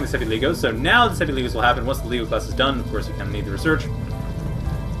actually allowing the Seppi Legos. So now the Seppi Legos will happen once the Lego class is done. Of course, you kind of need the research.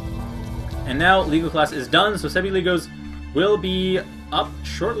 And now Lego class is done, so Seppi Legos will be up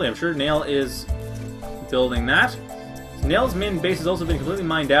shortly. I'm sure Nale is building that. Nale's main base has also been completely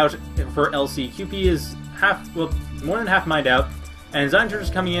mined out for LC. QP is more than half mined out. And Zion Turtles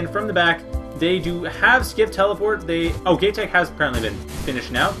coming in from the back. They do have skip teleport. Gate Tech has apparently been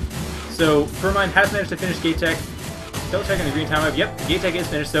finished now. So Vermind has managed to finish Gate Tech. Double check on the green time wave. Yep, Gate Tech is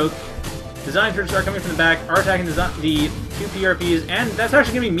finished. So the Zion Turtles are coming from the back, are attacking the QP RPs, and that's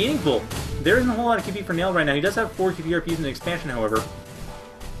actually going to be meaningful. There isn't a whole lot of QP for Nale right now. He does have 4 QP RPs in the expansion, however.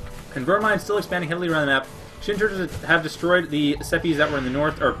 And Vermind still expanding heavily around the map. Shin Turtles have destroyed the Seppies that were in the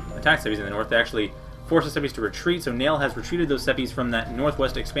north, or attacked Seppies in the north. They actually forced the Seppies to retreat, so Nale has retreated those Seppies from that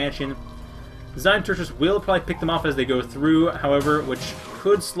northwest expansion. Zion Turtles will probably pick them off as they go through, however, which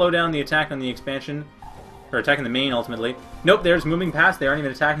could slow down the attack on the expansion, or attacking the main, ultimately. Nope, they're just moving past. They aren't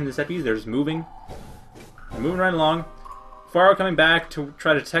even attacking the Seppies. They're just moving. They're moving right along. Pharo coming back to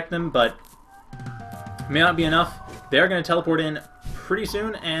try to detect them, but may not be enough. They are going to teleport in pretty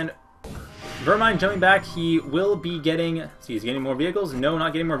soon, and Vermind jumping back, he will be getting... See, he's getting more vehicles? No,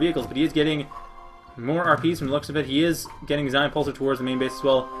 not getting more vehicles, but he is getting more RPs from the looks of it. He is getting Zion Pulsar towards the main base as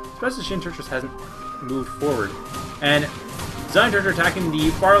well. Surprised the Shin Churchers hasn't moved forward. And Zion Churcher attacking the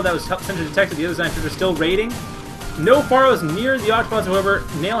Pharaoh that was sent to detect it. The other Zion Churcher still raiding. No Pharaohs near the Octopods, however.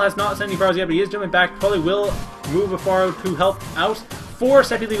 Nale has not sent any Pharaohs yet, but he is jumping back. Probably will move a Pharaoh to help out. 4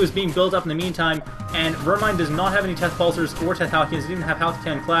 Sepuli was being built up in the meantime, and Vermind does not have any Teth Pulsars or Teth Halcyons. He doesn't even have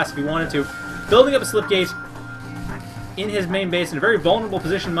Halcyon class if he wanted to. Building up a Slipgate in his main base in a very vulnerable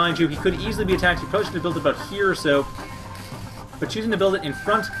position, mind you. He could easily be attacked. He probably should have built it about here or so. But choosing to build it in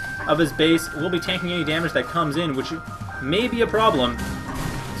front of his base will be tanking any damage that comes in, which may be a problem.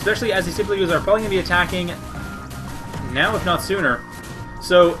 Especially as the Sipiligos are probably going to be attacking now, if not sooner.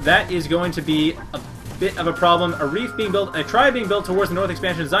 So that is going to be a bit of a problem. A reef being built, a tribe being built towards the north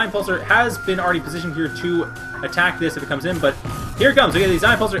expansion. Zion Pulsar has been already positioned here to attack this if it comes in, but here it comes. Okay, the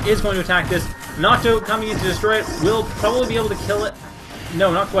Zion Pulsar is going to attack this. Nocto coming in to destroy it will probably be able to kill it.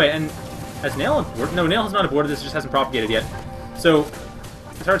 No, not quite. And has Nale aborted? No, Nale has not aborted this, just hasn't propagated yet. So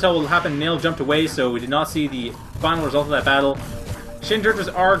it's hard to tell what will happen. Nale jumped away, so we did not see the final result of that battle. Shin Churchers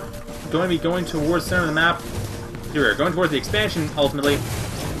are going to be going towards the center of the map. Here we are, going towards the expansion, ultimately.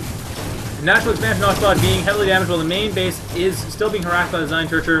 The natural expansion Octopod being heavily damaged while the main base is still being harassed by the Zion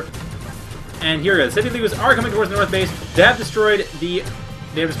Churcher. And here we go. The Sipiligos are coming towards the north base. They have destroyed the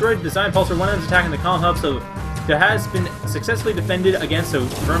Zion Pulsar. One of them is attacking the comm hub, so that has been successfully defended against, so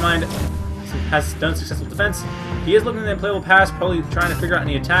Vermind has done successful defense. He is looking at the unplayable pass, probably trying to figure out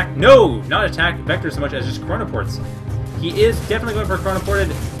any attack. No! Not attack Vecgir so much as just chronoports. He is definitely going for a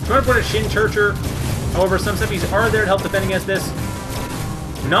chronoported Shin Churcher. However, some Seppies are there to help defend against this.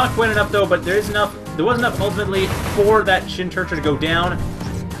 Not quite enough though, but there was enough ultimately for that Shin Churcher to go down.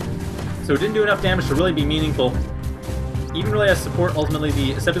 So it didn't do enough damage to really be meaningful. Even really as support, ultimately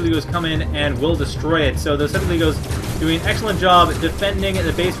the Sepiligos come in and will destroy it. So the Sepiligos doing an excellent job defending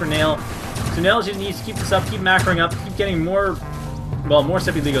the base for Nale. So Nale just needs to keep this up, keep macroing up, keep getting more, well, more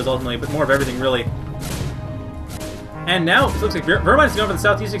Sepiligos ultimately, but more of everything really. And now it looks like Vermind is going for the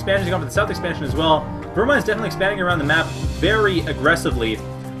southeast expansion, he's going for the south expansion as well. Vermind is definitely expanding around the map very aggressively.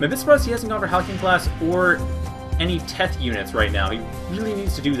 I'm a bit surprised he hasn't gone for Halcyon class or any Teth units right now. He really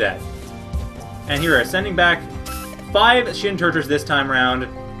needs to do that. And here we are, sending back 5 Shin Churchers this time around.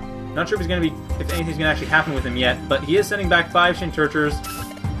 Not sure if anything's gonna actually happen with him yet, but he is sending back 5 Shin Churchers.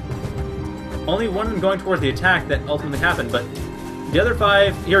 Only one of them going towards the attack that ultimately happened, but the other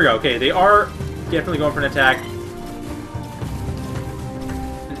 5, here we go. Okay, they are definitely going for an attack.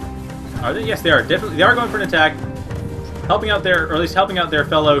 Are they? Yes, they are. Definitely, they are going for an attack. Helping out their, or at least helping out their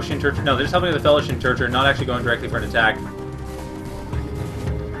fellow Shin Churcher. No, they're just helping out the fellow Shin Churcher, not actually going directly for an attack.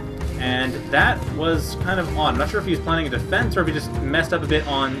 And that was kind of odd. I'm not sure if he was planning a defense or if he just messed up a bit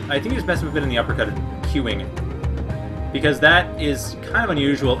on... I think he just messed up a bit in the uppercut queuing. Because that is kind of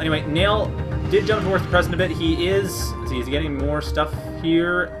unusual. Anyway, Nale did jump towards the President a bit. He is... Let's see, is he getting more stuff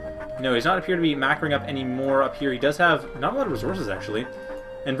here? No, he's not appear to be macroing up any more up here. He does have not a lot of resources, actually.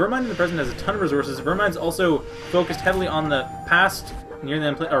 And Vermind in the present has a ton of resources. Vermind's also focused heavily on the past, near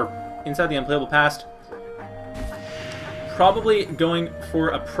the inside the unplayable past. Probably going for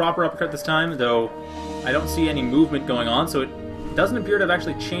a proper uppercut this time, though I don't see any movement going on, so it doesn't appear to have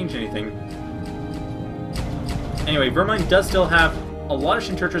actually changed anything. Anyway, Vermind does still have a lot of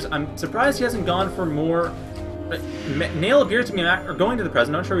Shin Churchers. I'm surprised he hasn't gone for more... Nale appears to be going to the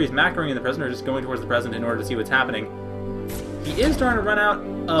present. I'm not sure if he's macroing in the present or just going towards the present in order to see what's happening. He is starting to run out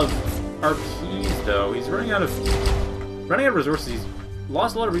of RPs, though. He's running out of resources. He's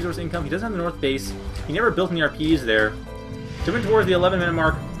lost a lot of resource income. He doesn't have the north base. He never built any RPs there. Jumping towards the 11-minute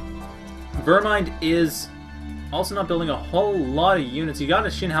mark, Vermind is also not building a whole lot of units. He got a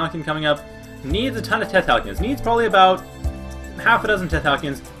Shin Halcyon coming up. Needs a ton of Teth Halcyons. Needs probably about half a dozen Teth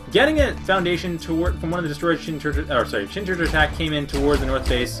Halcyons. Getting a foundation from one of the destroyed Shin Churcher, Shin Churcher attack came in towards the north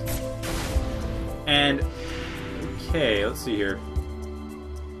base. And okay, let's see here.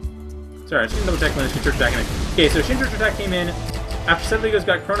 Sorry, I'm just gonna double check when the Shin Churcher attack came in. Okay, so Shin Churcher attack came in after Sepiligos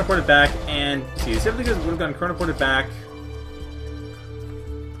got chronoported back, and let's see, Sepiligos would have gotten chronoported back.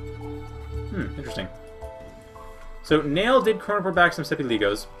 Interesting. So Nale did chronoport back some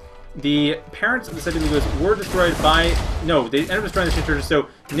Sepiligos. The parents of the Sepiligos were destroyed by... No, they ended up destroying the Shin Churchers, so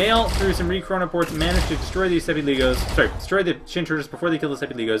Nale, through some re-chronoports, managed to destroy these Sepiligos... Sorry, destroy the Shin Churchers before they killed the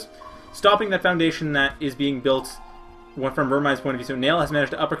Sepiligos, stopping that foundation that is being built from Vermind's point of view. So Nale has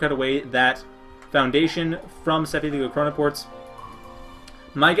managed to uppercut away that foundation from Sepiligo chronoports.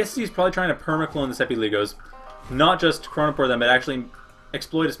 My guess is he's probably trying to permaclone the Sepiligos. Not just chronoport them, but actually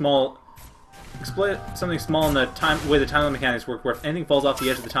exploit something small in the way the timeline mechanics work, where if anything falls off the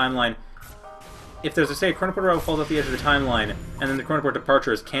edge of the timeline, if there's a, say, a chronoporter route falls off the edge of the timeline, and then the chronoport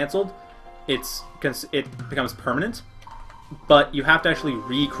departure is cancelled, it becomes permanent. But you have to actually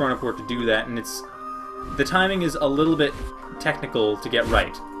re-chronoport to do that, and the timing is a little bit technical to get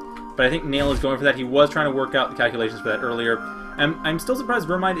right. But I think Nale is going for that. He was trying to work out the calculations for that earlier. I'm still surprised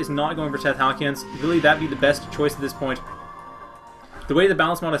Vermind is not going for Teth Halcyons. Really, that'd be the best choice at this point. The way the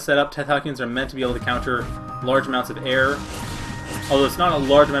balance mod is set up, Teth Halcyons are meant to be able to counter large amounts of air. Although it's not a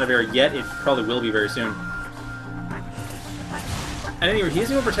large amount of air yet, it probably will be very soon. At any rate, he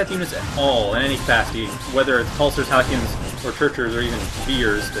isn't going for Teth units at all in any capacity, whether it's Pulsars, Halcyons, or Churchers, or even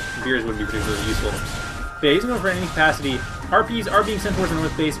Veers, but Veers wouldn't be particularly useful. But yeah, he's going for any capacity. RPs are being sent towards the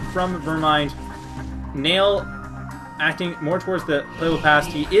north base from Vermind. Nale acting more towards the playable past.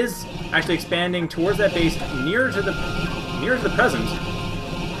 He is actually expanding towards that base nearer to the present.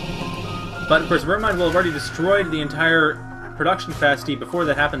 But of course, Vermind will have already destroyed the entire production capacity before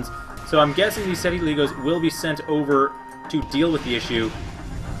that happens. So I'm guessing these Sepi Legos will be sent over to deal with the issue.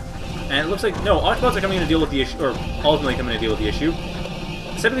 And it looks like, no, Autobots are coming in to deal with the issue, or ultimately coming to deal with the issue.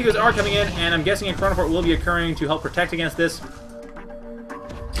 Sepi Legos are coming in, and I'm guessing a chronoport will be occurring to help protect against this.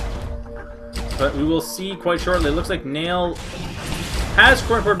 But we will see quite shortly. It looks like Nale has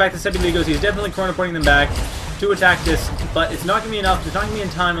chronoported back to Sepi Legos. He's definitely chronoporting them back to attack this, but it's not going to be enough. It's not going to be in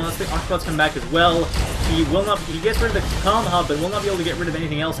time unless the Autobots come back as well. He will not. He gets rid of the comm hub, but will not be able to get rid of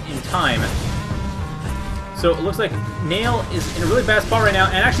anything else in time. So it looks like Nale is in a really bad spot right now,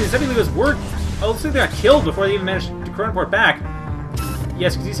 and actually the Sepi Legos were... Oh, it looks like they got killed before they even managed to chronoport back.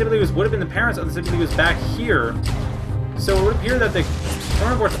 Yes, because these Sepi Legos would have been the parents of the Sepi Legos back here. So it would appear that the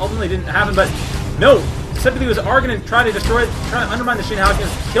chronoports ultimately didn't happen, but no! The Sepi Legos are going to try to undermine the Shin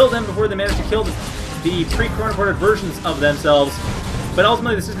Halcyons, kill them before they manage to kill the pre-chronoported versions of themselves. But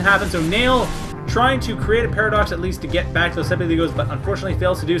ultimately this doesn't happen, so Nale trying to create a paradox at least to get back to the Sepi Legos, but unfortunately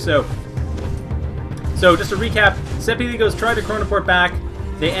fails to do so. So, just to recap, Sepi Legos tried to chronoport back.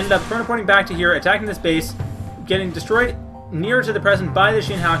 They ended up chronoporting back to here, attacking this base, getting destroyed near to the present by the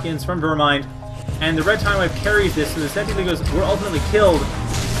Shin Halcyons from Vermind, and the red time wave carries this, so the Sepi Legos were ultimately killed,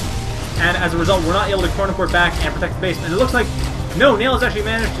 and as a result, we're not able to chronoport back and protect the base. And it looks like, no, Nale has actually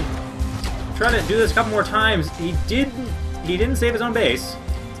managed to try to do this a couple more times. He didn't save his own base,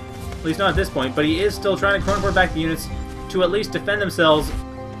 at least not at this point, but he is still trying to chronoport back the units to at least defend themselves.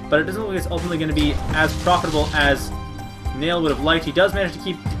 But it doesn't look like it's ultimately going to be as profitable as Nale would have liked. He does manage to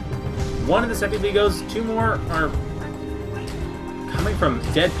keep one of the Sepi Legos. Two more are coming from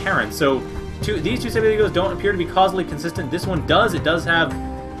dead parents. So these two Sepi Legos don't appear to be causally consistent. This one does. It does have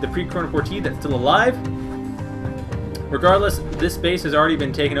the pre-chronoportee that's still alive. Regardless, this base has already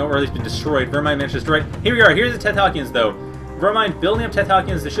been taken over, or at least been destroyed. Vermind managed to destroy it. Here we are. Here's the Teth Halcyons, though. Vermind building up Teth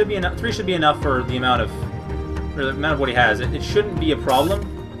Halcyons. There should be enough. 3 should be enough for the amount of what he has. It shouldn't be a problem.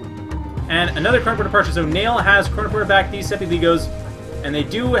 And another chronoport departure, so Nale has chronoported back these Sepi Legos, and they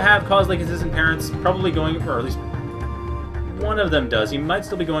do have causally consistent parents, probably going, or at least one of them does. He might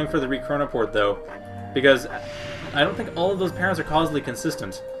still be going for the re-chronoport, though, because I don't think all of those parents are causally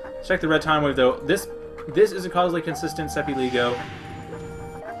consistent. Check the red time wave, though. This is a causally consistent Sepi Lego,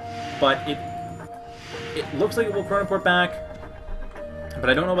 but it looks like it will chronoport back, but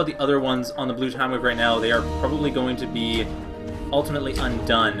I don't know about the other ones on the blue time wave right now. They are probably going to be ultimately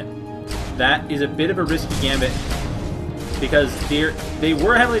undone. That is a bit of a risky gambit, because they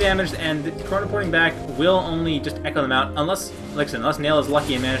were heavily damaged, and the chronoporting back will only just echo them out, unless, like I said, unless Nale is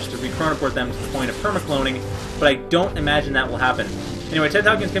lucky and manages to re-chronoport them to the point of permacloning, but I don't imagine that will happen. Anyway, Teth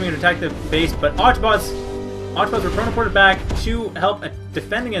Halcyons coming in to attack the base, but Autobots were chronoported back to help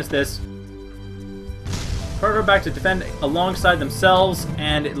defend against this. Chronoported back to defend alongside themselves,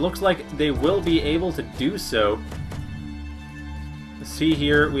 and it looks like they will be able to do so. Let's see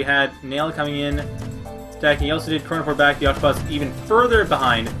here, we had Nale coming in, attacking. He also did chronoport back the Autobots even further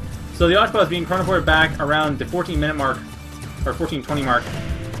behind. So the Autobots being chronoported back around the 14-minute mark, or 14:20 mark,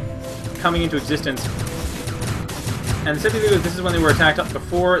 coming into existence. And the Sepi Legos, this is when they were attacked up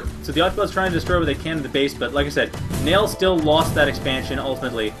before, so the Autobots trying to destroy what they can to the base, but like I said, Nale still lost that expansion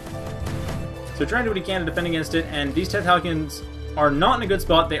ultimately. So trying to do what he can to defend against it, and these Teth Halcyons are not in a good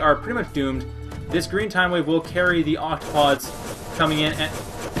spot. They are pretty much doomed. This green time wave will carry the Octopods coming in, and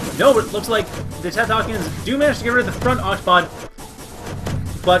no, but it looks like the Teth Halcyons do manage to get rid of the front Octopod,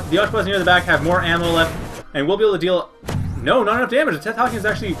 but the Octopods near the back have more ammo left, and will be able to deal... No, not enough damage. The Teth Halcyons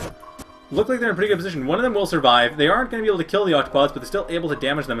actually look like they're in a pretty good position. One of them will survive. They aren't going to be able to kill the Octopods, but they're still able to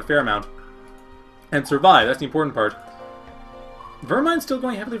damage them a fair amount. And survive, that's the important part. Vermind's still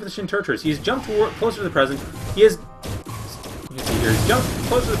going heavily for the Shin Churchers. He's jumped closer to the present. He is... You can see here, he's jumped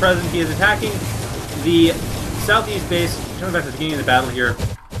closer to the present. He is attacking the southeast base. Coming back to the beginning of the battle here.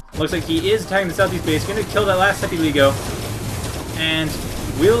 Looks like he is attacking the southeast base. Going to kill that last Sepi Ligo. And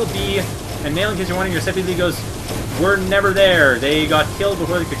will be... And Nale, in case you're wondering, your Sepi Ligos were never there. They got killed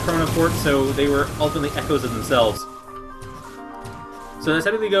before they could chronoport, so they were ultimately echoes of themselves. So the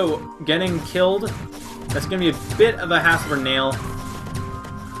Sepi Ligo getting killed, that's going to be a bit of a hassle for Nale.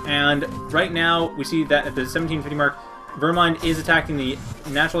 And right now, we see that at the 1750 mark, Vermind is attacking the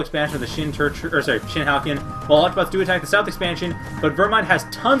natural expansion of the Shin Halkyn, while Autobots do attack the south expansion, but Vermind has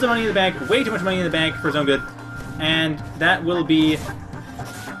tons of money in the bank, way too much money in the bank for his own good, and that will be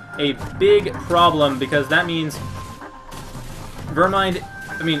a big problem, because that means Vermind,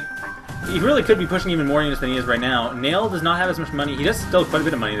 I mean, he really could be pushing even more units than he is right now. Nale does not have as much money. He does still quite a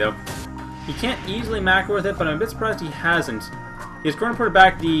bit of money, though. He can't easily macro with it, but I'm a bit surprised he hasn't. He has chronoported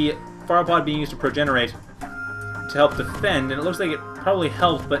back the Firepod being used to progenerate to help defend, and it looks like it probably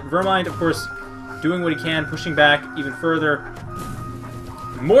helped, but Vermind, of course, doing what he can, pushing back even further.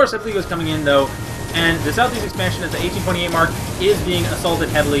 More Sepi Ligos coming in, though, and the southeast expansion at the 1828 mark is being assaulted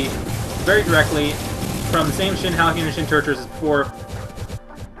heavily, very directly, from the same Shin Halkyn and Shin Turchers as before,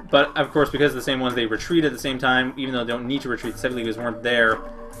 but, of course, because of the same ones, they retreat at the same time, even though they don't need to retreat, the Sepi Ligos weren't there.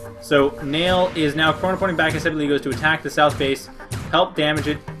 So, Nale is now chronoporting back his Sepi Ligos to attack the south base, help damage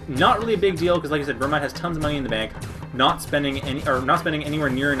it. Not really a big deal, because like I said, Vermind has tons of money in the bank, not spending anywhere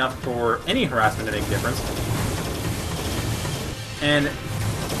near enough for any harassment to make a difference. And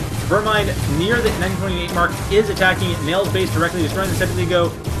Vermind, near the 1928 mark, is attacking Nale's base directly, destroying the Sepi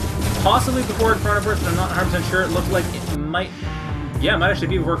Ligo, possibly before chronoports, but I'm not 100% sure. It looks like it might, yeah, it might actually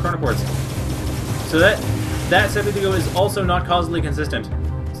be before chronoports. So that Sepi Ligo is also not causally consistent.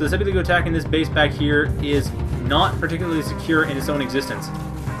 So the Sepi Ligo attacking this base back here is not particularly secure in its own existence.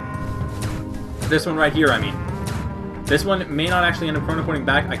 This one right here, I mean. This one may not actually end up chronoporting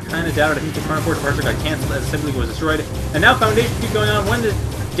back. I kind of doubt it. I think the chronoport departure got cancelled as the Sepi Ligo was destroyed. And now foundations keep going on. When the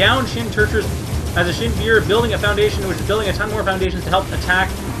down Shin Turchers has a Shin Veer building a foundation, which is building a ton more foundations to help attack.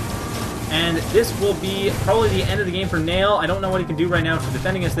 And this will be probably the end of the game for Nale. I don't know what he can do right now to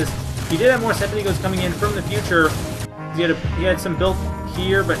defend against this. He did have more Sepi Ligos coming in from the future. He had some built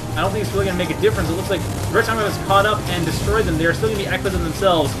here, but I don't think it's really going to make a difference. It looks like every time I was caught up and destroyed them, they're still going to be echoes of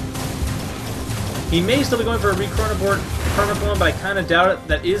themselves. He may still be going for a re-chronoport permaclone, but I kind of doubt it.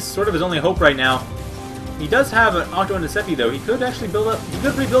 That is sort of his only hope right now. He does have an Octo and a Sepi, though. He could actually build up, he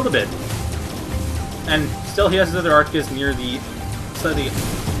could rebuild a bit. And still he has his other Archicus near the slightly,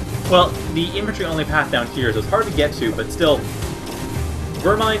 well, the infantry-only path down here, so it's hard to get to, but still.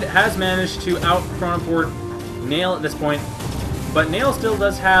 Vermind has managed to out-chronoport Nale at this point, but Nale still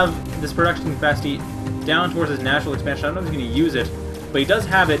does have this production capacity down towards his natural expansion. I don't know if he's going to use it, but he does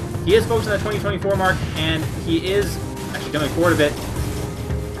have it. He is focused on that 2024 mark, and he is actually coming forward a bit.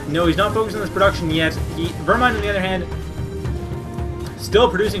 No, he's not focused on this production yet. Vermind, on the other hand, still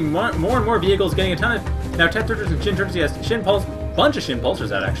producing more and more vehicles, getting a ton of now Tet Turchers and Shin Turchers. He has Shin Pulse, bunch of Shin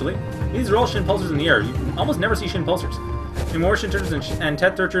Pulsers out actually. These are all Shin Pulsers in the air. You almost never see Shin Pulsers. And more Shin Turchers and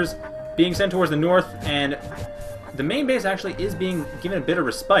Tet Turchers being sent towards the north, and the main base actually is being given a bit of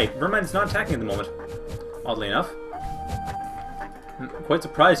respite. Vermind is not attacking at the moment, oddly enough. I'm quite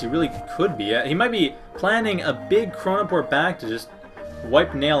surprised he really could be. He might be planning a big chronoport back to just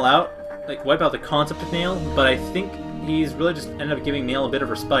wipe Nale out, like wipe out the concept of Nale, but I think he's really just ended up giving Nale a bit of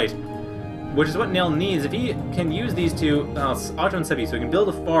respite, which is what Nale needs. If he can use these two, Octo and Sepi, so he can build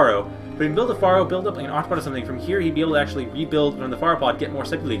a Faro, but he can build a Faro, build up like an Autobot or something. From here, he'd be able to actually rebuild from the Faropod, get more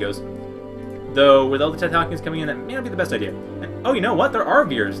Sepi Ligos. Though, with all the Tet Halkyns coming in, that may not be the best idea. And, oh, you know what? There are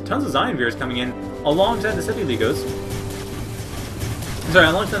Veers. Tons of Zion Veers coming in alongside the Sepi Ligos. Sorry,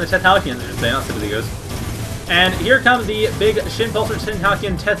 alongside the Tet Halkyns, I should say, not Sepi Ligos. And here comes the big Shin Pulsar, Shin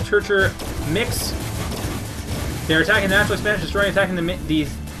Halkyn, Tet Turcher mix. They're attacking the natural expansion, destroying, attacking the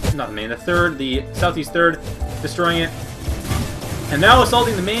southeast third, destroying it. And now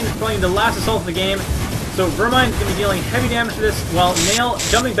assaulting the main, playing the last assault of the game. So Vermind is going to be dealing heavy damage to this, while Nale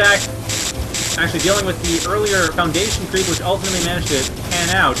jumping back, actually dealing with the earlier foundation creep, which ultimately managed to pan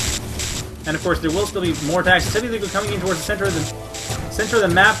out. And of course, there will still be more attacks. Sepi Ligo coming in towards the center of the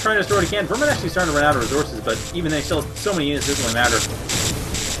map, trying to destroy what he can. Vermind actually starting to run out of resources, but even they still have so many units, it doesn't really matter.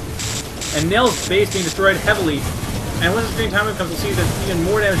 And Nale's base being destroyed heavily. And once the screen time comes, we'll see that even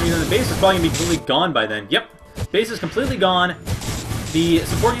more damage being done. The base is probably going to be completely gone by then. Yep, base is completely gone. The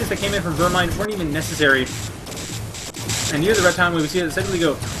support units that came in from Vermind weren't even necessary. And near the red time, we see that the Sepi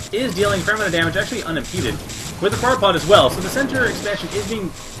Ligo is dealing a fair amount of damage, actually unimpeded, with the Firepod as well. So the center expansion is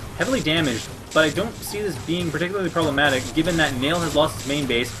being heavily damaged, but I don't see this being particularly problematic, given that Nale has lost his main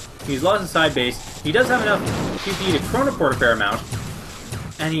base, he's lost his side base, he does have enough PP to chronoport a fair amount,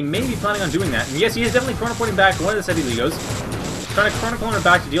 and he may be planning on doing that. And yes, he is definitely chronoporting back one of the Sepi Ligos. Trying to chronoporting it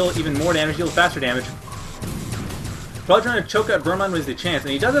back to deal even more damage, deal faster damage. Probably trying to choke out Vermind with the chance,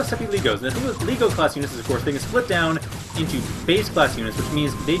 and he does have Seppi Legos. And the thing with Lego class units is, of course, they can split down into base class units, which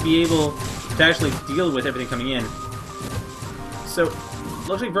means they'd be able to actually deal with everything coming in. So,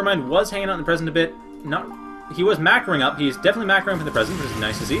 looks like Vermind was hanging out in the present a bit. He was macroing up. He's definitely macroing up in the present, which is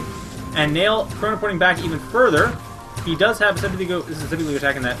nice to see. And Nale chronoporting back even further. He does have Seppi Lego. This is Seppi Lego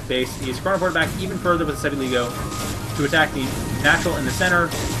attacking that base. He's chronoported back even further with Seppi Lego to attack the natural in the center.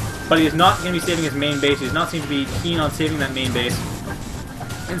 But he is not going to be saving his main base. He does not seem to be keen on saving that main base.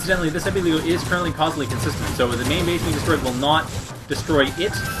 Incidentally, this Seppi Lego is currently causally consistent, so the main base being destroyed will not destroy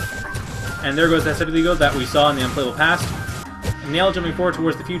it. And there goes that Seppi Lego that we saw in the unplayable past. Nale jumping forward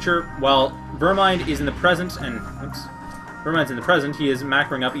towards the future, while Vermind is in the present, and Vermind's in the present, he is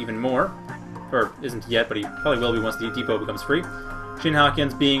macroing up even more. Or isn't yet, but he probably will be once the depot becomes free. Shin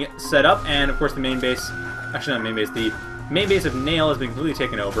Hawkins being set up, and of course the main base, actually not main base, the main base of Nale has been completely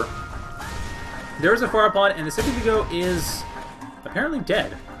taken over. There is a Farapod, and the Seppi Lego is apparently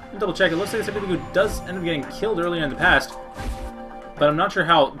dead. Let me double check. It looks like the Seppi Lego does end up getting killed earlier in the past, but I'm not sure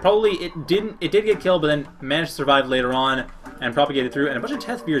how. Probably it didn't. It did get killed, but then managed to survive later on and propagated through, and a bunch of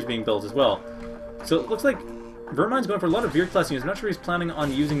Teth Veers being built as well. So it looks like Vermind's going for a lot of Veer class units. I'm not sure he's planning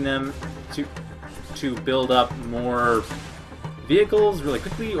on using them to build up more vehicles really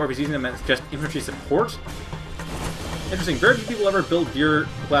quickly, or if he's using them as just infantry support. Interesting. Very few people ever build Veer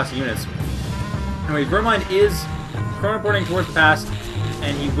class units. Anyway, Vermind is chronoporting towards the past,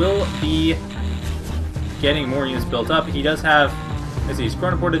 and he will be getting more units built up. He does have, let's see, he's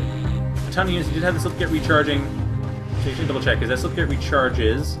chronoported a ton of units. He did have the slipgate recharging. So you should double check, because that slipgate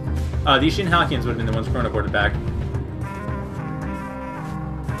recharges. These Shin Hawkins would have been the ones chronoported back.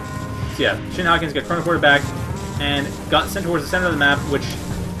 So yeah, Shin Hawkins got chronoported back and got sent towards the center of the map, which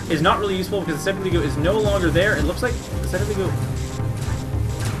is not really useful because the Seppi Lego is no longer there. It looks like the Seppi Lego...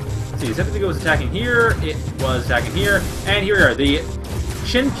 Let's see, the Seppi Lego was attacking here, it was attacking here, and here we are. The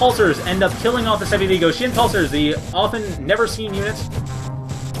Shin Pulsars end up killing off the Seppi Lego. Shin Pulsars, the often never seen unit,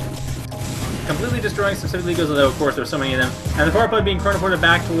 completely destroying some Seppi Legos, although of course there's so many of them. And the Farapod being chronoported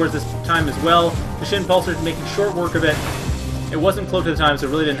back towards this time as well. The Shin Pulsars making short work of it. It wasn't close to the time, so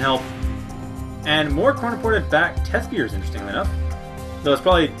it really didn't help. And more chronoported back Teth Veers, interestingly enough. Though it's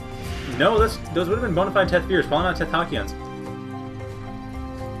probably... No, those would have been bona fide Teth Veers, probably not Teth Halkyons.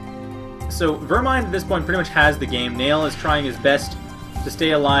 So Vermind at this point pretty much has the game. Nale is trying his best to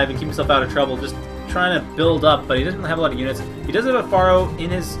stay alive and keep himself out of trouble, just trying to build up, but he doesn't have a lot of units. He does have a Pharaoh in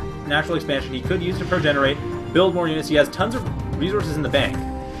his natural expansion. He could use it to pro-generate, build more units. He has tons of resources in the bank.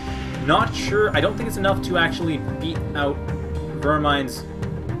 Not sure, I don't think it's enough to actually beat out Vermind's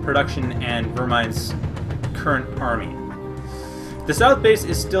production and Vermind's current army. The south base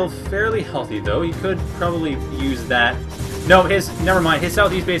is still fairly healthy, though. He could probably use that. No, never mind. His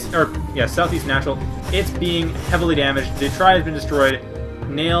southeast base, or yeah, southeast natural, it's being heavily damaged. The Tri has been destroyed.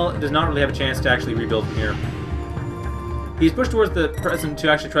 Nale does not really have a chance to actually rebuild from here. He's pushed towards the present to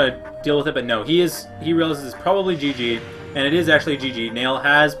actually try to deal with it, but no, he realizes it's probably GG, and it is actually GG. Nale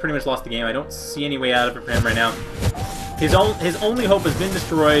has pretty much lost the game. I don't see any way out of it for him right now. His only hope has been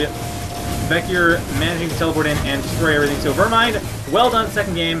destroyed. Vecgir managing to teleport in and destroy everything. So Vermind, well done,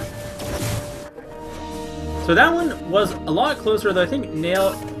 second game. So that one was a lot closer, though I think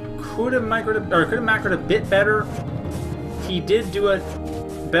Nale could have macroed a bit better. He did do a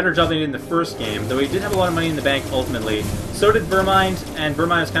better job than he did in the first game, though he did have a lot of money in the bank ultimately. So did Vermind, and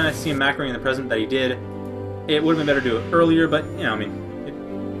Vermind was kind of seeing macroing in the present that he did. It would have been better to do it earlier, but, you know, I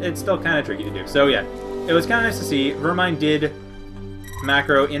mean, it's still kind of tricky to do. So yeah, it was kind of nice to see. Vermind did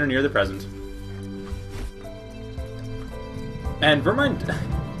macro in or near the present. And Vermind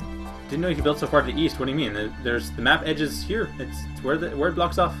didn't know you could build so far to the east. What do you mean? There's the map edge is here. It's where it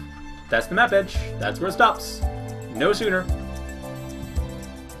blocks off. That's the map edge. That's where it stops. No sooner.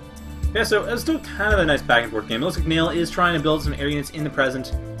 Yeah, so it was still kind of a nice back and forth game. It looks like Nale is trying to build some air units in the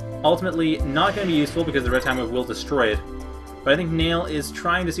present. Ultimately, not going to be useful because the red time wave will destroy it. But I think Nale is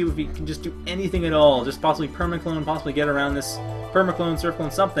trying to see if he can just do anything at all. Just possibly permaclone, possibly get around this permaclone,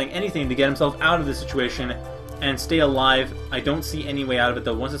 surfclone, something, anything to get himself out of this situation and stay alive. I don't see any way out of it,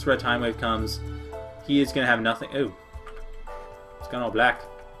 though. Once this red time wave comes, he is going to have nothing. Oh. It's gone all black.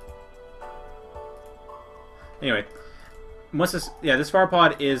 Anyway. Once this, yeah, this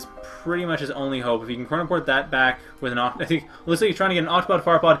Farapod is pretty much his only hope. If he can chronoport that back with an I think, looks like he's trying to get an Octopod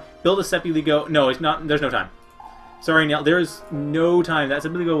Farapod, build a Seppi Lego. No, it's not, there's no time. Sorry, Nale, there's no time. That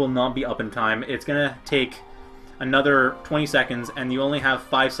Seppi Lego will not be up in time. It's gonna take another 20 seconds, and you only have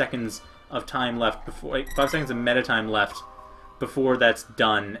 5 seconds of time left before, 5 seconds of meta time left before that's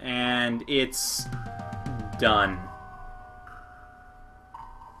done, and it's done.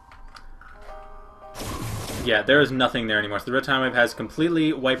 Yeah, there is nothing there anymore. So the Red Time Wave has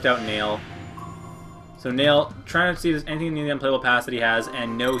completely wiped out Nale. So Nale, trying to see if there's anything in the unplayable pass that he has,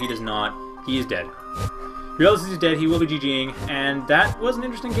 and no, he does not. He is dead. He realizes he's dead, he will be GGing, and that was an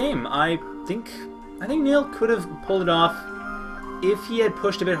interesting game. I think Nale could have pulled it off if he had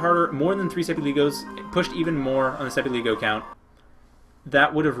pushed a bit harder, more than 3 Sepiligos, pushed even more on the Sepiligo count.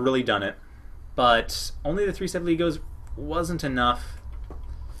 That would have really done it. But only the 3 Sepiligos wasn't enough.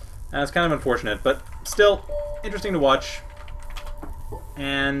 That's kind of unfortunate, but still interesting to watch.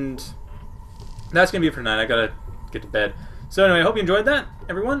 And that's going to be it for tonight. I gotta get to bed. So anyway, I hope you enjoyed that,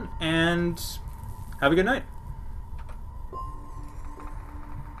 everyone, and have a good night.